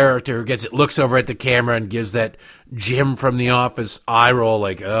one character who gets it, looks over at the camera and gives that Jim from The Office eye roll,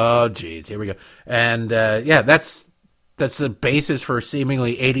 like, oh, geez, here we go. And that's the basis for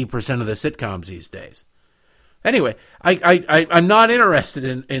seemingly 80% of the sitcoms these days. Anyway, I'm not interested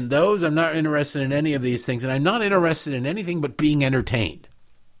in those. I'm not interested in any of these things, and I'm not interested in anything but being entertained.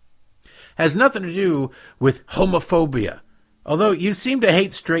 Has nothing to do with homophobia. Although you seem to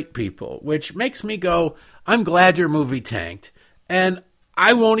hate straight people, which makes me go, I'm glad your movie tanked, and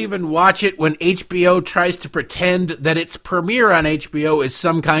I won't even watch it when HBO tries to pretend that its premiere on HBO is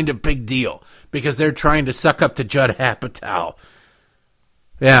some kind of big deal, because they're trying to suck up to Judd Apatow.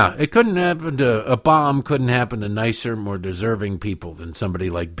 Yeah, it couldn't happen to, a bomb couldn't happen to nicer, more deserving people than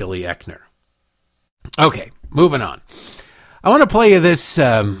somebody like Billy Eichner. Okay, moving on. I want to play you this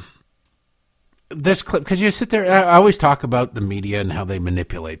clip, because you sit there, I always talk about the media and how they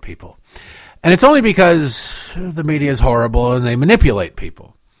manipulate people. And it's only because the media is horrible and they manipulate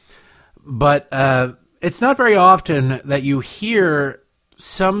people. But it's not very often that you hear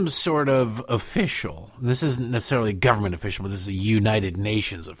some sort of official, and this isn't necessarily a government official, but this is a United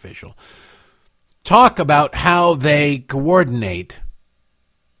Nations official, talk about how they coordinate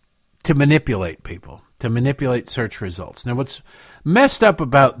to manipulate people, to manipulate search results. Now, what's messed up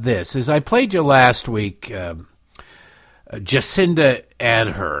about this is I played you last week Jacinda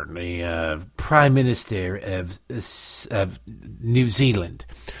Ardern, the Prime Minister of New Zealand,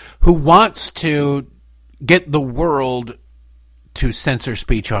 who wants to get the world to censor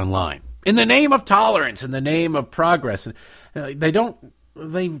speech online in the name of tolerance, in the name of progress.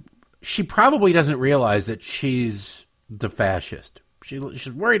 She probably doesn't realize that she's the fascist.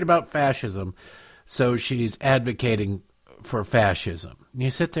 She's worried about fascism, so she's advocating for fascism. And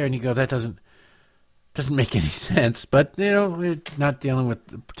you sit there and you go, that doesn't make any sense. But, we're not dealing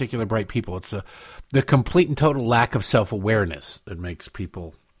with particular bright people. It's the complete and total lack of self-awareness that makes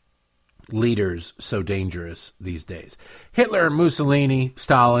leaders so dangerous these days. Hitler, Mussolini,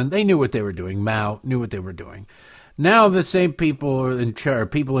 Stalin, they knew what they were doing. Mao knew what they were doing. Now the same people in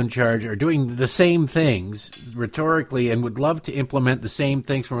charge are doing the same things rhetorically and would love to implement the same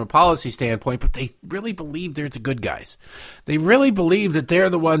things from a policy standpoint, but they really believe they're the good guys. They really believe that they're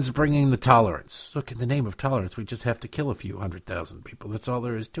the ones bringing the tolerance. Look, in the name of tolerance, we just have to kill a few 100,000 people. That's all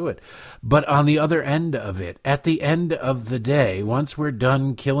there is to it. But on the other end of it, at the end of the day, once we're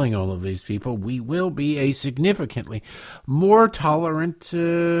done killing all of these people, we will be a significantly more tolerant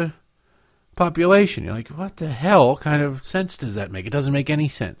population. You're like, what the hell kind of sense does that make? It doesn't make any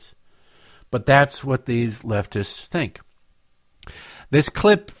sense. But that's what these leftists think. This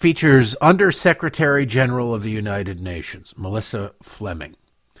clip features Undersecretary General of the United Nations, Melissa Fleming.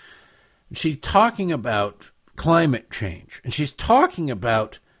 She's talking about climate change, and she's talking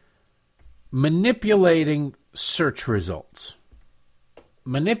about manipulating search results.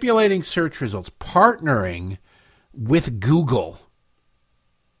 Partnering with Google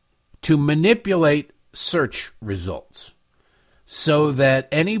to manipulate search results so that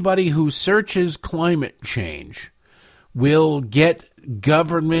anybody who searches climate change will get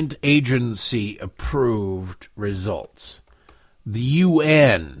government agency approved results, the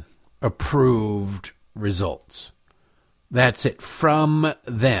UN approved results. That's it, from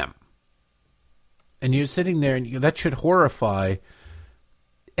them. And you're sitting there and that should horrify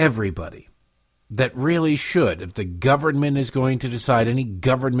everybody. That really should. If the government is going to decide, any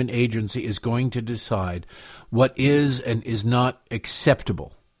government agency is going to decide what is and is not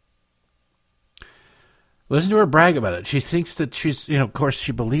acceptable. Listen to her brag about it. She thinks that she's, of course,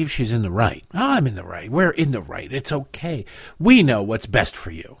 she believes she's in the right. Oh, I'm in the right. We're in the right. It's okay. We know what's best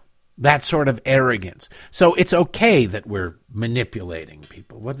for you. That sort of arrogance. So it's okay that we're manipulating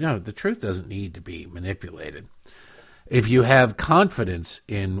people. Well, no, the truth doesn't need to be manipulated. If you have confidence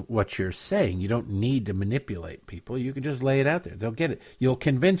in what you're saying, you don't need to manipulate people. You can just lay it out there. They'll get it. You'll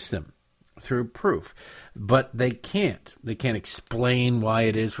convince them through proof. But they can't. They can't explain why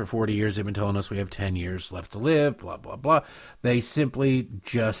it is for 40 years they've been telling us we have 10 years left to live, blah, blah, blah. They simply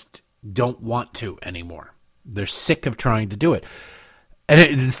just don't want to anymore. They're sick of trying to do it. And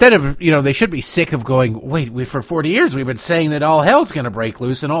instead of, they should be sick of going, wait, for 40 years we've been saying that all hell's going to break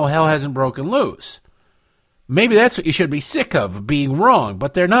loose, and all hell hasn't broken loose. Maybe that's what you should be sick of, being wrong.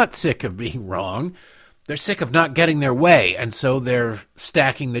 But they're not sick of being wrong. They're sick of not getting their way. And so they're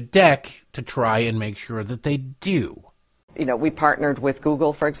stacking the deck to try and make sure that they do. We partnered with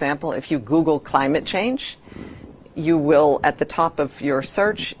Google, for example. If you Google climate change, you will, at the top of your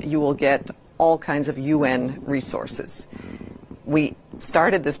search, you will get all kinds of UN resources. We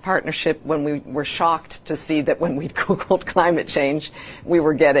started this partnership when we were shocked to see that when we Googled climate change, we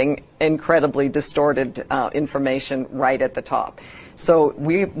were getting incredibly distorted information right at the top. So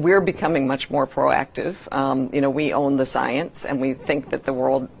we're becoming much more proactive. We own the science, and we think that the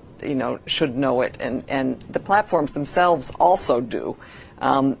world, should know it, and the platforms themselves also do.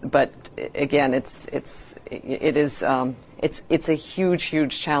 But again, it's a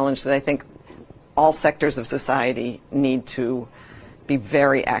huge challenge that I think all sectors of society need to be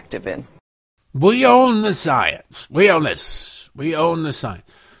very active in. We own the science. We own this. We own the science.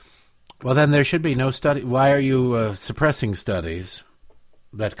 Well, then there should be no study. Why are you suppressing studies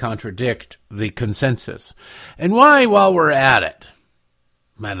that contradict the consensus? And why, while we're at it,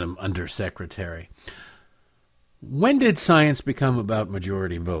 Madam Undersecretary, when did science become about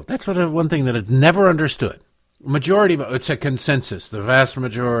majority vote? That's one thing that is never understood. Majority vote, it's a consensus. The vast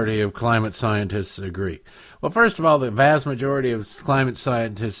majority of climate scientists agree. Well, first of all, the vast majority of climate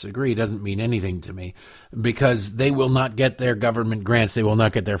scientists agree doesn't mean anything to me, because they will not get their government grants. They will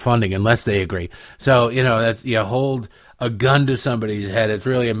not get their funding unless they agree. So, that's, you hold a gun to somebody's head. It's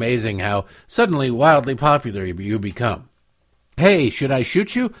really amazing how suddenly wildly popular you become. Hey, should I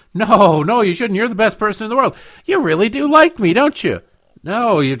shoot you? No, you shouldn't. You're the best person in the world. You really do like me, don't you?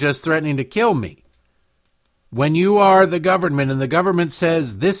 No, you're just threatening to kill me. When you are the government and the government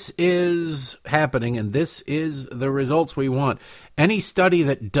says this is happening and this is the results we want, any study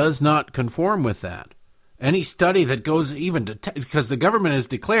that does not conform with that, any study that goes even to, because the government has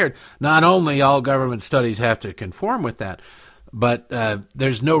declared not only all government studies have to conform with that, but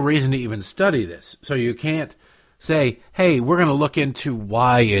there's no reason to even study this. So you can't say, hey, we're going to look into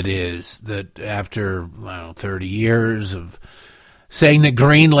why it is that after 30 years of saying that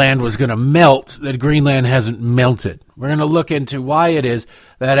Greenland was going to melt, that Greenland hasn't melted. We're going to look into why it is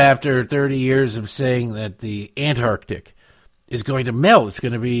that after 30 years of saying that the Antarctic is going to melt, it's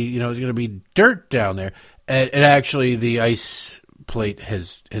going to be, it's going to be dirt down there, and actually the ice plate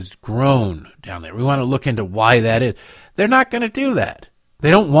has grown down there. We want to look into why that is. They're not going to do that.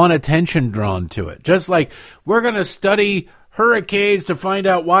 They don't want attention drawn to it. Just like we're going to study hurricanes to find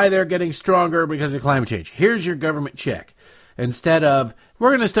out why they're getting stronger because of climate change. Here's your government check. Instead of, we're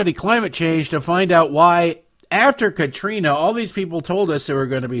going to study climate change to find out why after Katrina, all these people told us there were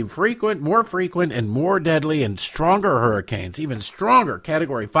going to be more frequent and more deadly and stronger hurricanes, even stronger.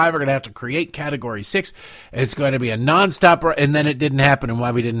 Category 5 are going to have to create Category 6. It's going to be a nonstop, and then it didn't happen, and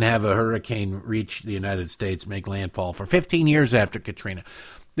why we didn't have a hurricane reach the United States, make landfall for 15 years after Katrina.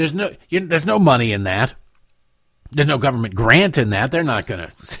 There's no money in that. There's no government grant in that. They're not going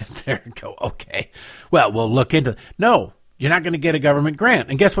to sit there and go, okay, well, we'll look into it. No. You're not going to get a government grant.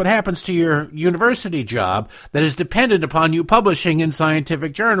 And guess what happens to your university job that is dependent upon you publishing in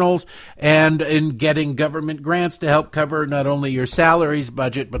scientific journals and in getting government grants to help cover not only your salaries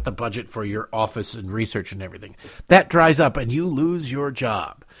budget, but the budget for your office and research and everything. That dries up and you lose your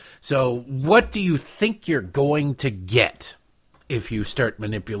job. So what do you think you're going to get if you start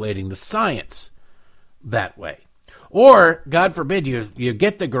manipulating the science that way? Or, God forbid, you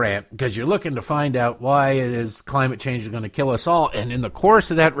get the grant because you're looking to find out why it is climate change is going to kill us all. And in the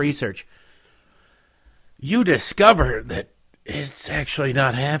course of that research, you discover that it's actually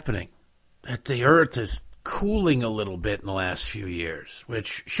not happening. That the Earth is cooling a little bit in the last few years,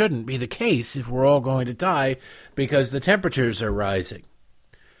 which shouldn't be the case if we're all going to die because the temperatures are rising.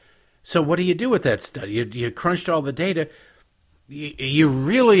 So what do you do with that study? You crunched all the data. You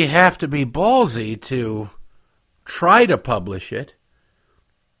really have to be ballsy to try to publish it,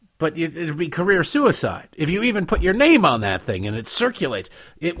 but it'll be career suicide. If you even put your name on that thing and it circulates,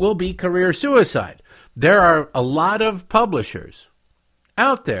 it will be career suicide. There are a lot of publishers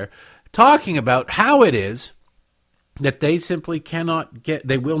out there talking about how it is that they simply cannot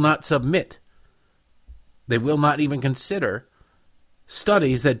they will not submit. They will not even consider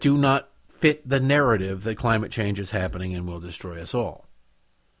studies that do not fit the narrative that climate change is happening and will destroy us all.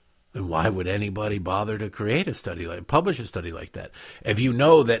 And why would anybody bother to publish a study like that? If you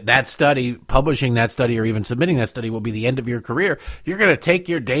know that study, publishing that study or even submitting that study will be the end of your career, you're going to take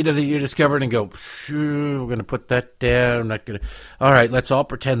your data that you discovered and go, we're going to put that down. All right, let's all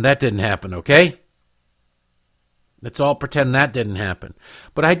pretend that didn't happen, okay? Let's all pretend that didn't happen.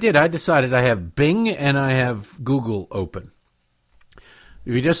 But I decided I have Bing and I have Google open.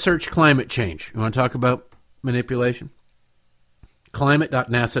 If you just search climate change, you want to talk about manipulation?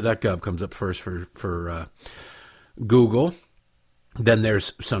 Climate.nasa.gov comes up first for Google. Then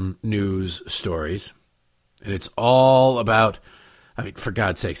there's some news stories. And it's all about, for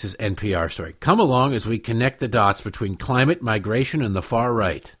God's sakes, this NPR story. Come along as we connect the dots between climate, migration, and the far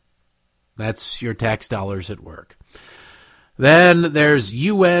right. That's your tax dollars at work. Then there's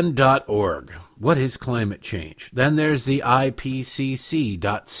UN.org. What is climate change? Then there's the IPCC.ch.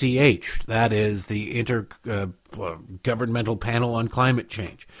 That is the Intergovernmental Panel on Climate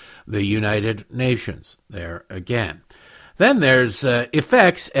Change. The United Nations, there again. Then there's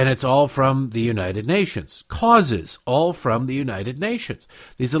effects, and it's all from the United Nations. Causes, all from the United Nations.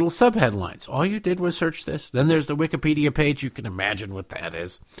 These little subheadlines. All you did was search this. Then there's the Wikipedia page. You can imagine what that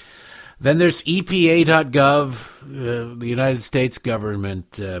is. Then there's EPA.gov, the United States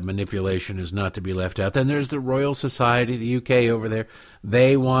government manipulation is not to be left out. Then there's the Royal Society, the UK over there.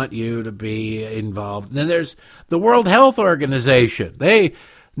 They want you to be involved. Then there's the World Health Organization.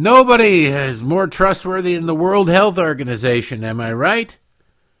 Nobody is more trustworthy than the World Health Organization, am I right?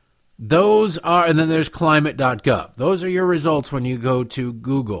 And then there's climate.gov. Those are your results when you go to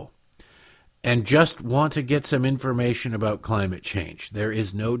Google and just want to get some information about climate change. There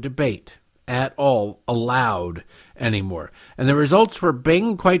is no debate at all allowed anymore. And the results for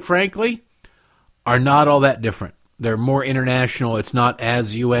Bing, quite frankly, are not all that different. They're more international. It's not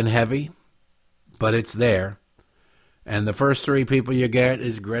as UN heavy, but it's there. And the first three people you get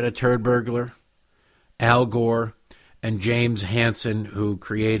is Greta Thunberg, Al Gore, and James Hansen, who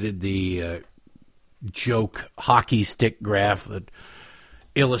created the joke hockey stick graph that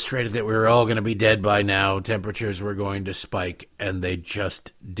illustrated that we were all going to be dead by now, temperatures were going to spike, and they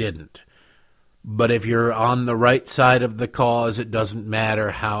just didn't. But if you're on the right side of the cause, it doesn't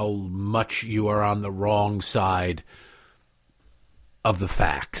matter how much you are on the wrong side of the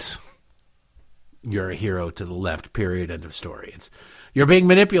facts. You're a hero to the left, period, end of story. You're being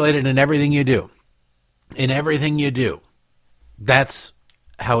manipulated in everything you do. In everything you do. That's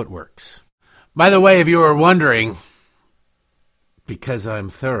how it works. By the way, if you were wondering, because I'm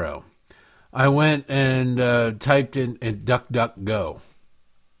thorough, I went and typed in DuckDuckGo.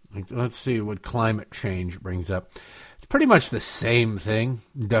 Let's see what climate change brings up. It's pretty much the same thing,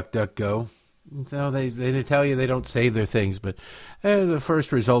 DuckDuckGo. So they tell you they don't save their things, but the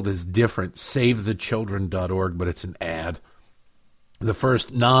first result is different. SaveTheChildren.org, but it's an ad. The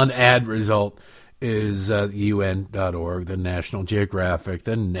first non-ad result is UN.org, then National Geographic,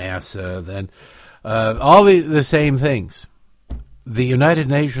 then NASA, then all the same things. The United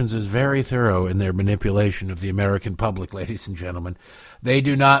Nations is very thorough in their manipulation of the American public, ladies and gentlemen. They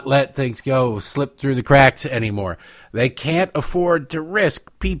do not let things slip through the cracks anymore. They can't afford to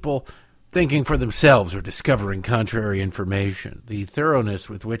risk people thinking for themselves or discovering contrary information. The thoroughness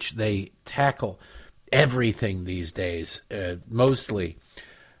with which they tackle everything these days, mostly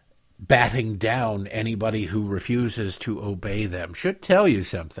batting down anybody who refuses to obey them, should tell you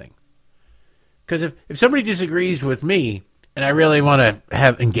something. Because if somebody disagrees with me, and I really want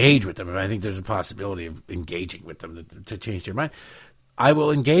to engage with them, and I think there's a possibility of engaging with them to change their mind, I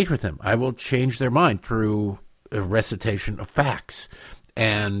will engage with them. I will change their mind through a recitation of facts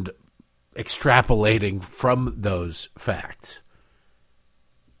and extrapolating from those facts.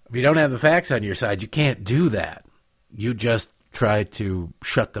 If you don't have the facts on your side, you can't do that. You just try to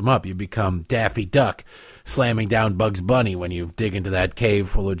shut them up. You become Daffy Duck slamming down Bugs Bunny when you dig into that cave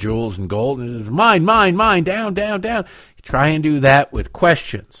full of jewels and gold. And it's mine, mine, mine, down, down, down. You try and do that with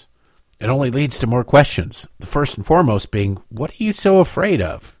questions. It only leads to more questions. The first and foremost being, what are you so afraid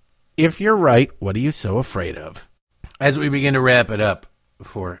of? If you're right, what are you so afraid of? As we begin to wrap it up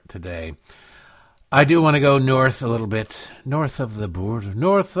for today, I do want to go north a little bit. North of the border.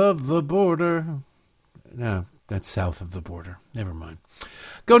 North of the border. No, that's south of the border. Never mind.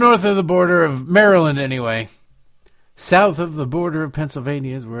 Go north of the border of Maryland anyway. South of the border of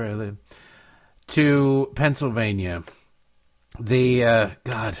Pennsylvania is where I live. To Pennsylvania.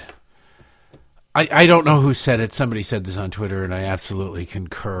 I don't know who said it. Somebody said this on Twitter, and I absolutely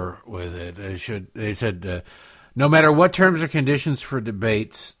concur with it. They said, no matter what terms or conditions for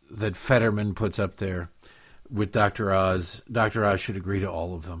debates that Fetterman puts up there with Dr. Oz should agree to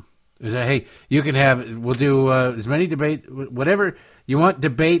all of them. Hey, you can we'll do as many debates, whatever you want,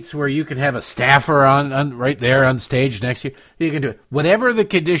 debates where you can have a staffer on right there on stage next to you. You can do it. Whatever the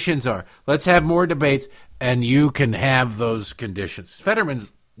conditions are, let's have more debates, and you can have those conditions.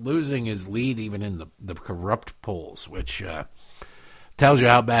 Fetterman's losing his lead even in the corrupt polls, which tells you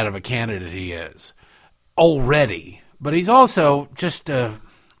how bad of a candidate he is already. But he's also just,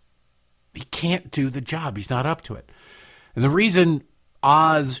 he can't do the job. He's not up to it. And the reason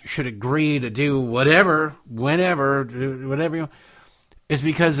Oz should agree to do whatever, whenever, whatever you want, is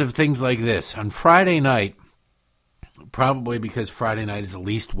because of things like this. On Friday night, probably because Friday night is the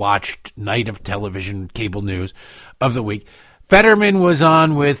least watched night of television, cable news of the week, Fetterman was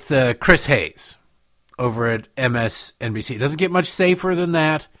on with Chris Hayes over at MSNBC. It doesn't get much safer than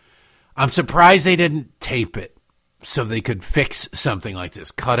that. I'm surprised they didn't tape it so they could fix something like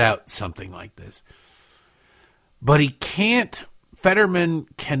this, cut out something like this. But Fetterman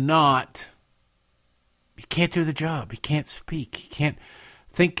cannot do the job. He can't speak. He can't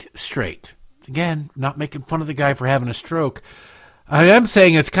think straight. Again, not making fun of the guy for having a stroke. I am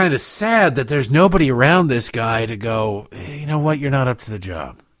saying it's kind of sad that there's nobody around this guy to go, hey, you know what, you're not up to the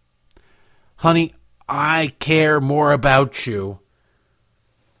job. Honey, I care more about you.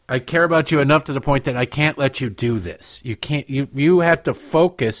 I care about you enough to the point that I can't let you do this. You have to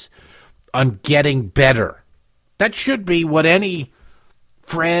focus on getting better. That should be what any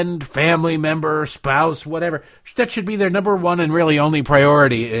friend, family member, spouse, whatever, that should be their number one and really only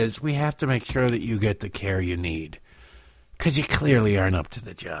priority is we have to make sure that you get the care you need. Because you clearly aren't up to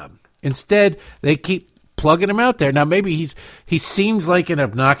the job. Instead, they keep plugging him out there. Now, maybe he seems like an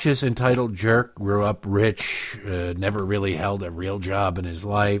obnoxious, entitled jerk, grew up rich, never really held a real job in his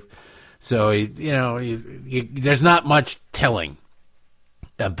life. So, there's not much telling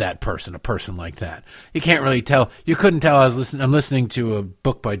of that person, a person like that. You can't really tell. You couldn't tell. I'm listening to a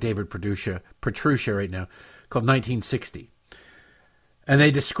book by David Petrusha right now called 1960. And they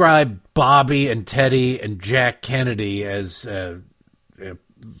describe Bobby and Teddy and Jack Kennedy as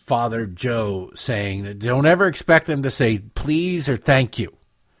Father Joe saying that don't ever expect them to say please or thank you.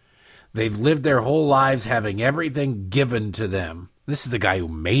 They've lived their whole lives having everything given to them. This is the guy who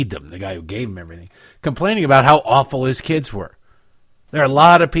made them, the guy who gave them everything, complaining about how awful his kids were. There are a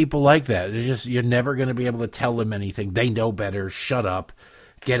lot of people like that. You're never going to be able to tell them anything. They know better. Shut up.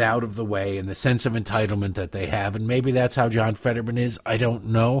 Get out of the way, and the sense of entitlement that they have. And maybe that's how John Fetterman is. I don't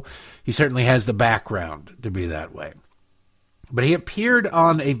know. He certainly has the background to be that way. But he appeared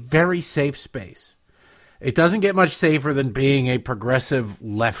on a very safe space. It doesn't get much safer than being a progressive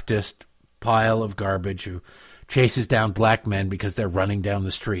leftist pile of garbage who chases down black men because they're running down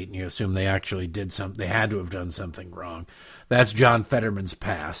the street, and you assume they actually did something. They had to have done something wrong. That's John Fetterman's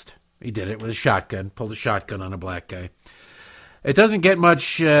past. He did it with a shotgun, pulled a shotgun on a black guy. It doesn't get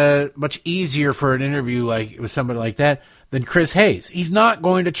much easier for an interview with somebody like that than Chris Hayes. He's not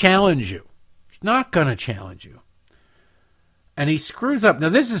going to challenge you. He's not going to challenge you. And he screws up. Now,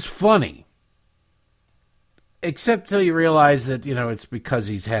 this is funny, except till you realize that, it's because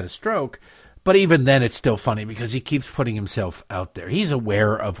he's had a stroke. But even then, it's still funny because he keeps putting himself out there. He's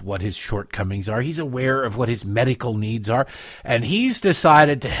aware of what his shortcomings are. He's aware of what his medical needs are. And he's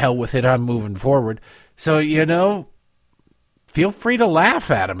decided to hell with it, I'm moving forward. So, feel free to laugh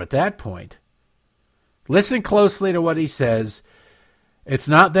at him at that point. Listen closely to what he says. It's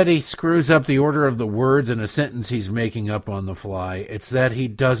not that he screws up the order of the words in a sentence he's making up on the fly. It's that he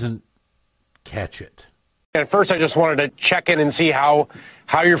doesn't catch it. At first, I just wanted to check in and see how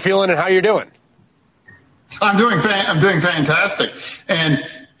you're feeling and how you're doing. I'm doing fantastic, and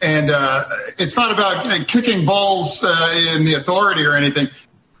it's not about kicking balls in the authority or anything.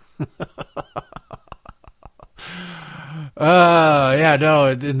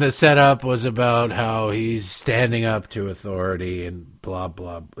 The setup was about how he's standing up to authority and blah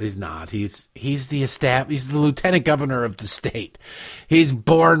blah. He's not. He's the lieutenant governor of the state. He's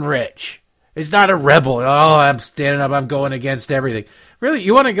born rich. He's not a rebel. Oh, I'm standing up. I'm going against everything. Really,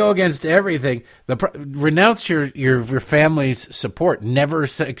 you want to go against everything? Renounce your family's support. Never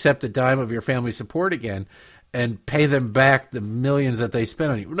accept a dime of your family's support again, and pay them back the millions that they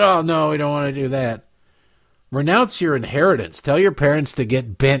spent on you. No, we don't want to do that. Renounce your inheritance. Tell your parents to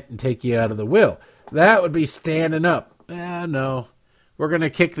get bent and take you out of the will. That would be standing up. No, we're going to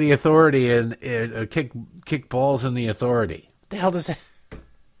kick the authority and kick balls in the authority. What the hell does that?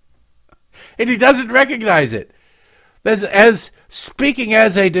 And he doesn't recognize it. As speaking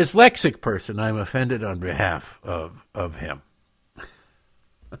as a dyslexic person, I'm offended on behalf of him.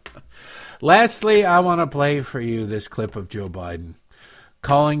 Lastly, I want to play for you this clip of Joe Biden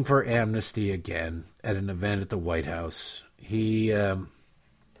calling for amnesty again at an event at the White House. He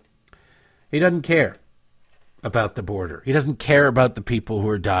doesn't care about the border. He doesn't care about the people who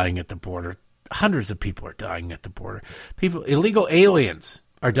are dying at the border. Hundreds of people are dying at the border. Illegal aliens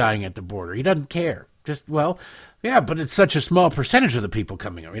are dying at the border. He doesn't care. But it's such a small percentage of the people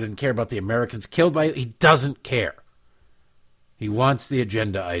coming over. He doesn't care about the Americans killed by it. He doesn't care. He wants the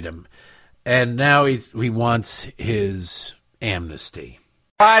agenda item. And now he wants his amnesty.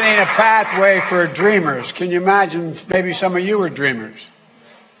 Providing a pathway for dreamers. Can you imagine maybe some of you were dreamers?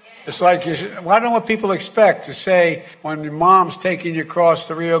 It's like, I don't know what people expect to say when your mom's taking you across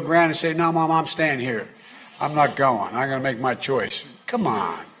the Rio Grande and say, no, Mom, I'm staying here. I'm not going. I'm going to make my choice. Come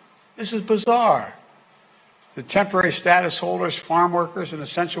on. This is bizarre. The temporary status holders, farm workers, and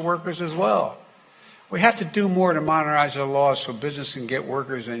essential workers as well. We have to do more to modernize our laws so business can get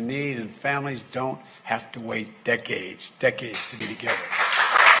workers they need and families don't have to wait decades to be together.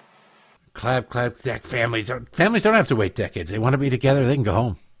 Clap, clap, families don't have to wait decades. They want to be together, they can go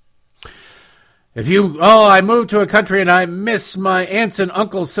home. I moved to a country and I miss my aunts and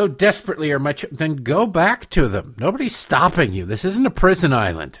uncles so desperately, then go back to them. Nobody's stopping you. This isn't a prison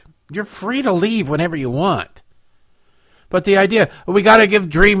island. You're free to leave whenever you want. But the idea, we got to get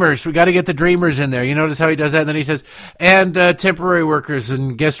the dreamers in there. You notice how he does that? And then he says, and temporary workers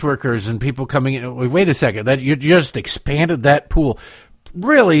and guest workers and people coming in. Wait a second. You just expanded that pool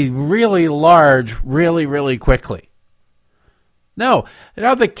really, really large, really, really quickly. No,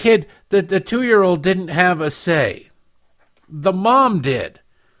 now the 2-year-old didn't have a say. The mom did.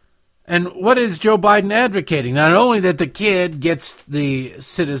 And what is Joe Biden advocating? Not only that the kid gets the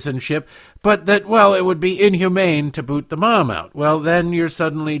citizenship, but that, it would be inhumane to boot the mom out. Well, then you're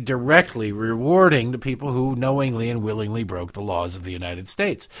suddenly directly rewarding the people who knowingly and willingly broke the laws of the United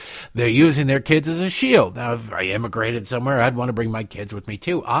States. They're using their kids as a shield. Now, if I immigrated somewhere, I'd want to bring my kids with me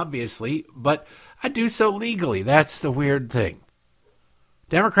too, obviously, but I do so legally. That's the weird thing.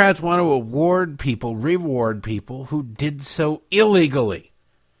 Democrats want to reward people who did so illegally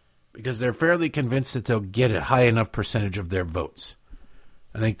because they're fairly convinced that they'll get a high enough percentage of their votes.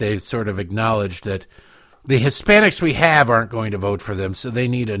 I think they've sort of acknowledged that the Hispanics we have aren't going to vote for them, so they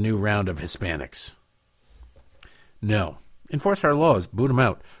need a new round of Hispanics. No. Enforce our laws. Boot them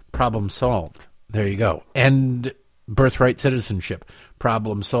out. Problem solved. There you go. End birthright citizenship.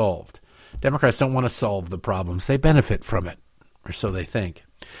 Problem solved. Democrats don't want to solve the problems. They benefit from it, or so they think.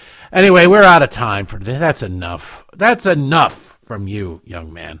 Anyway, we're out of time for today. That's enough. That's enough from you,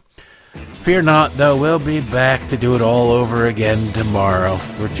 young man. Fear not, though, we'll be back to do it all over again tomorrow.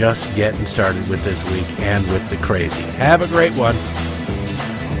 We're just getting started with this week and with the crazy. Have a great one.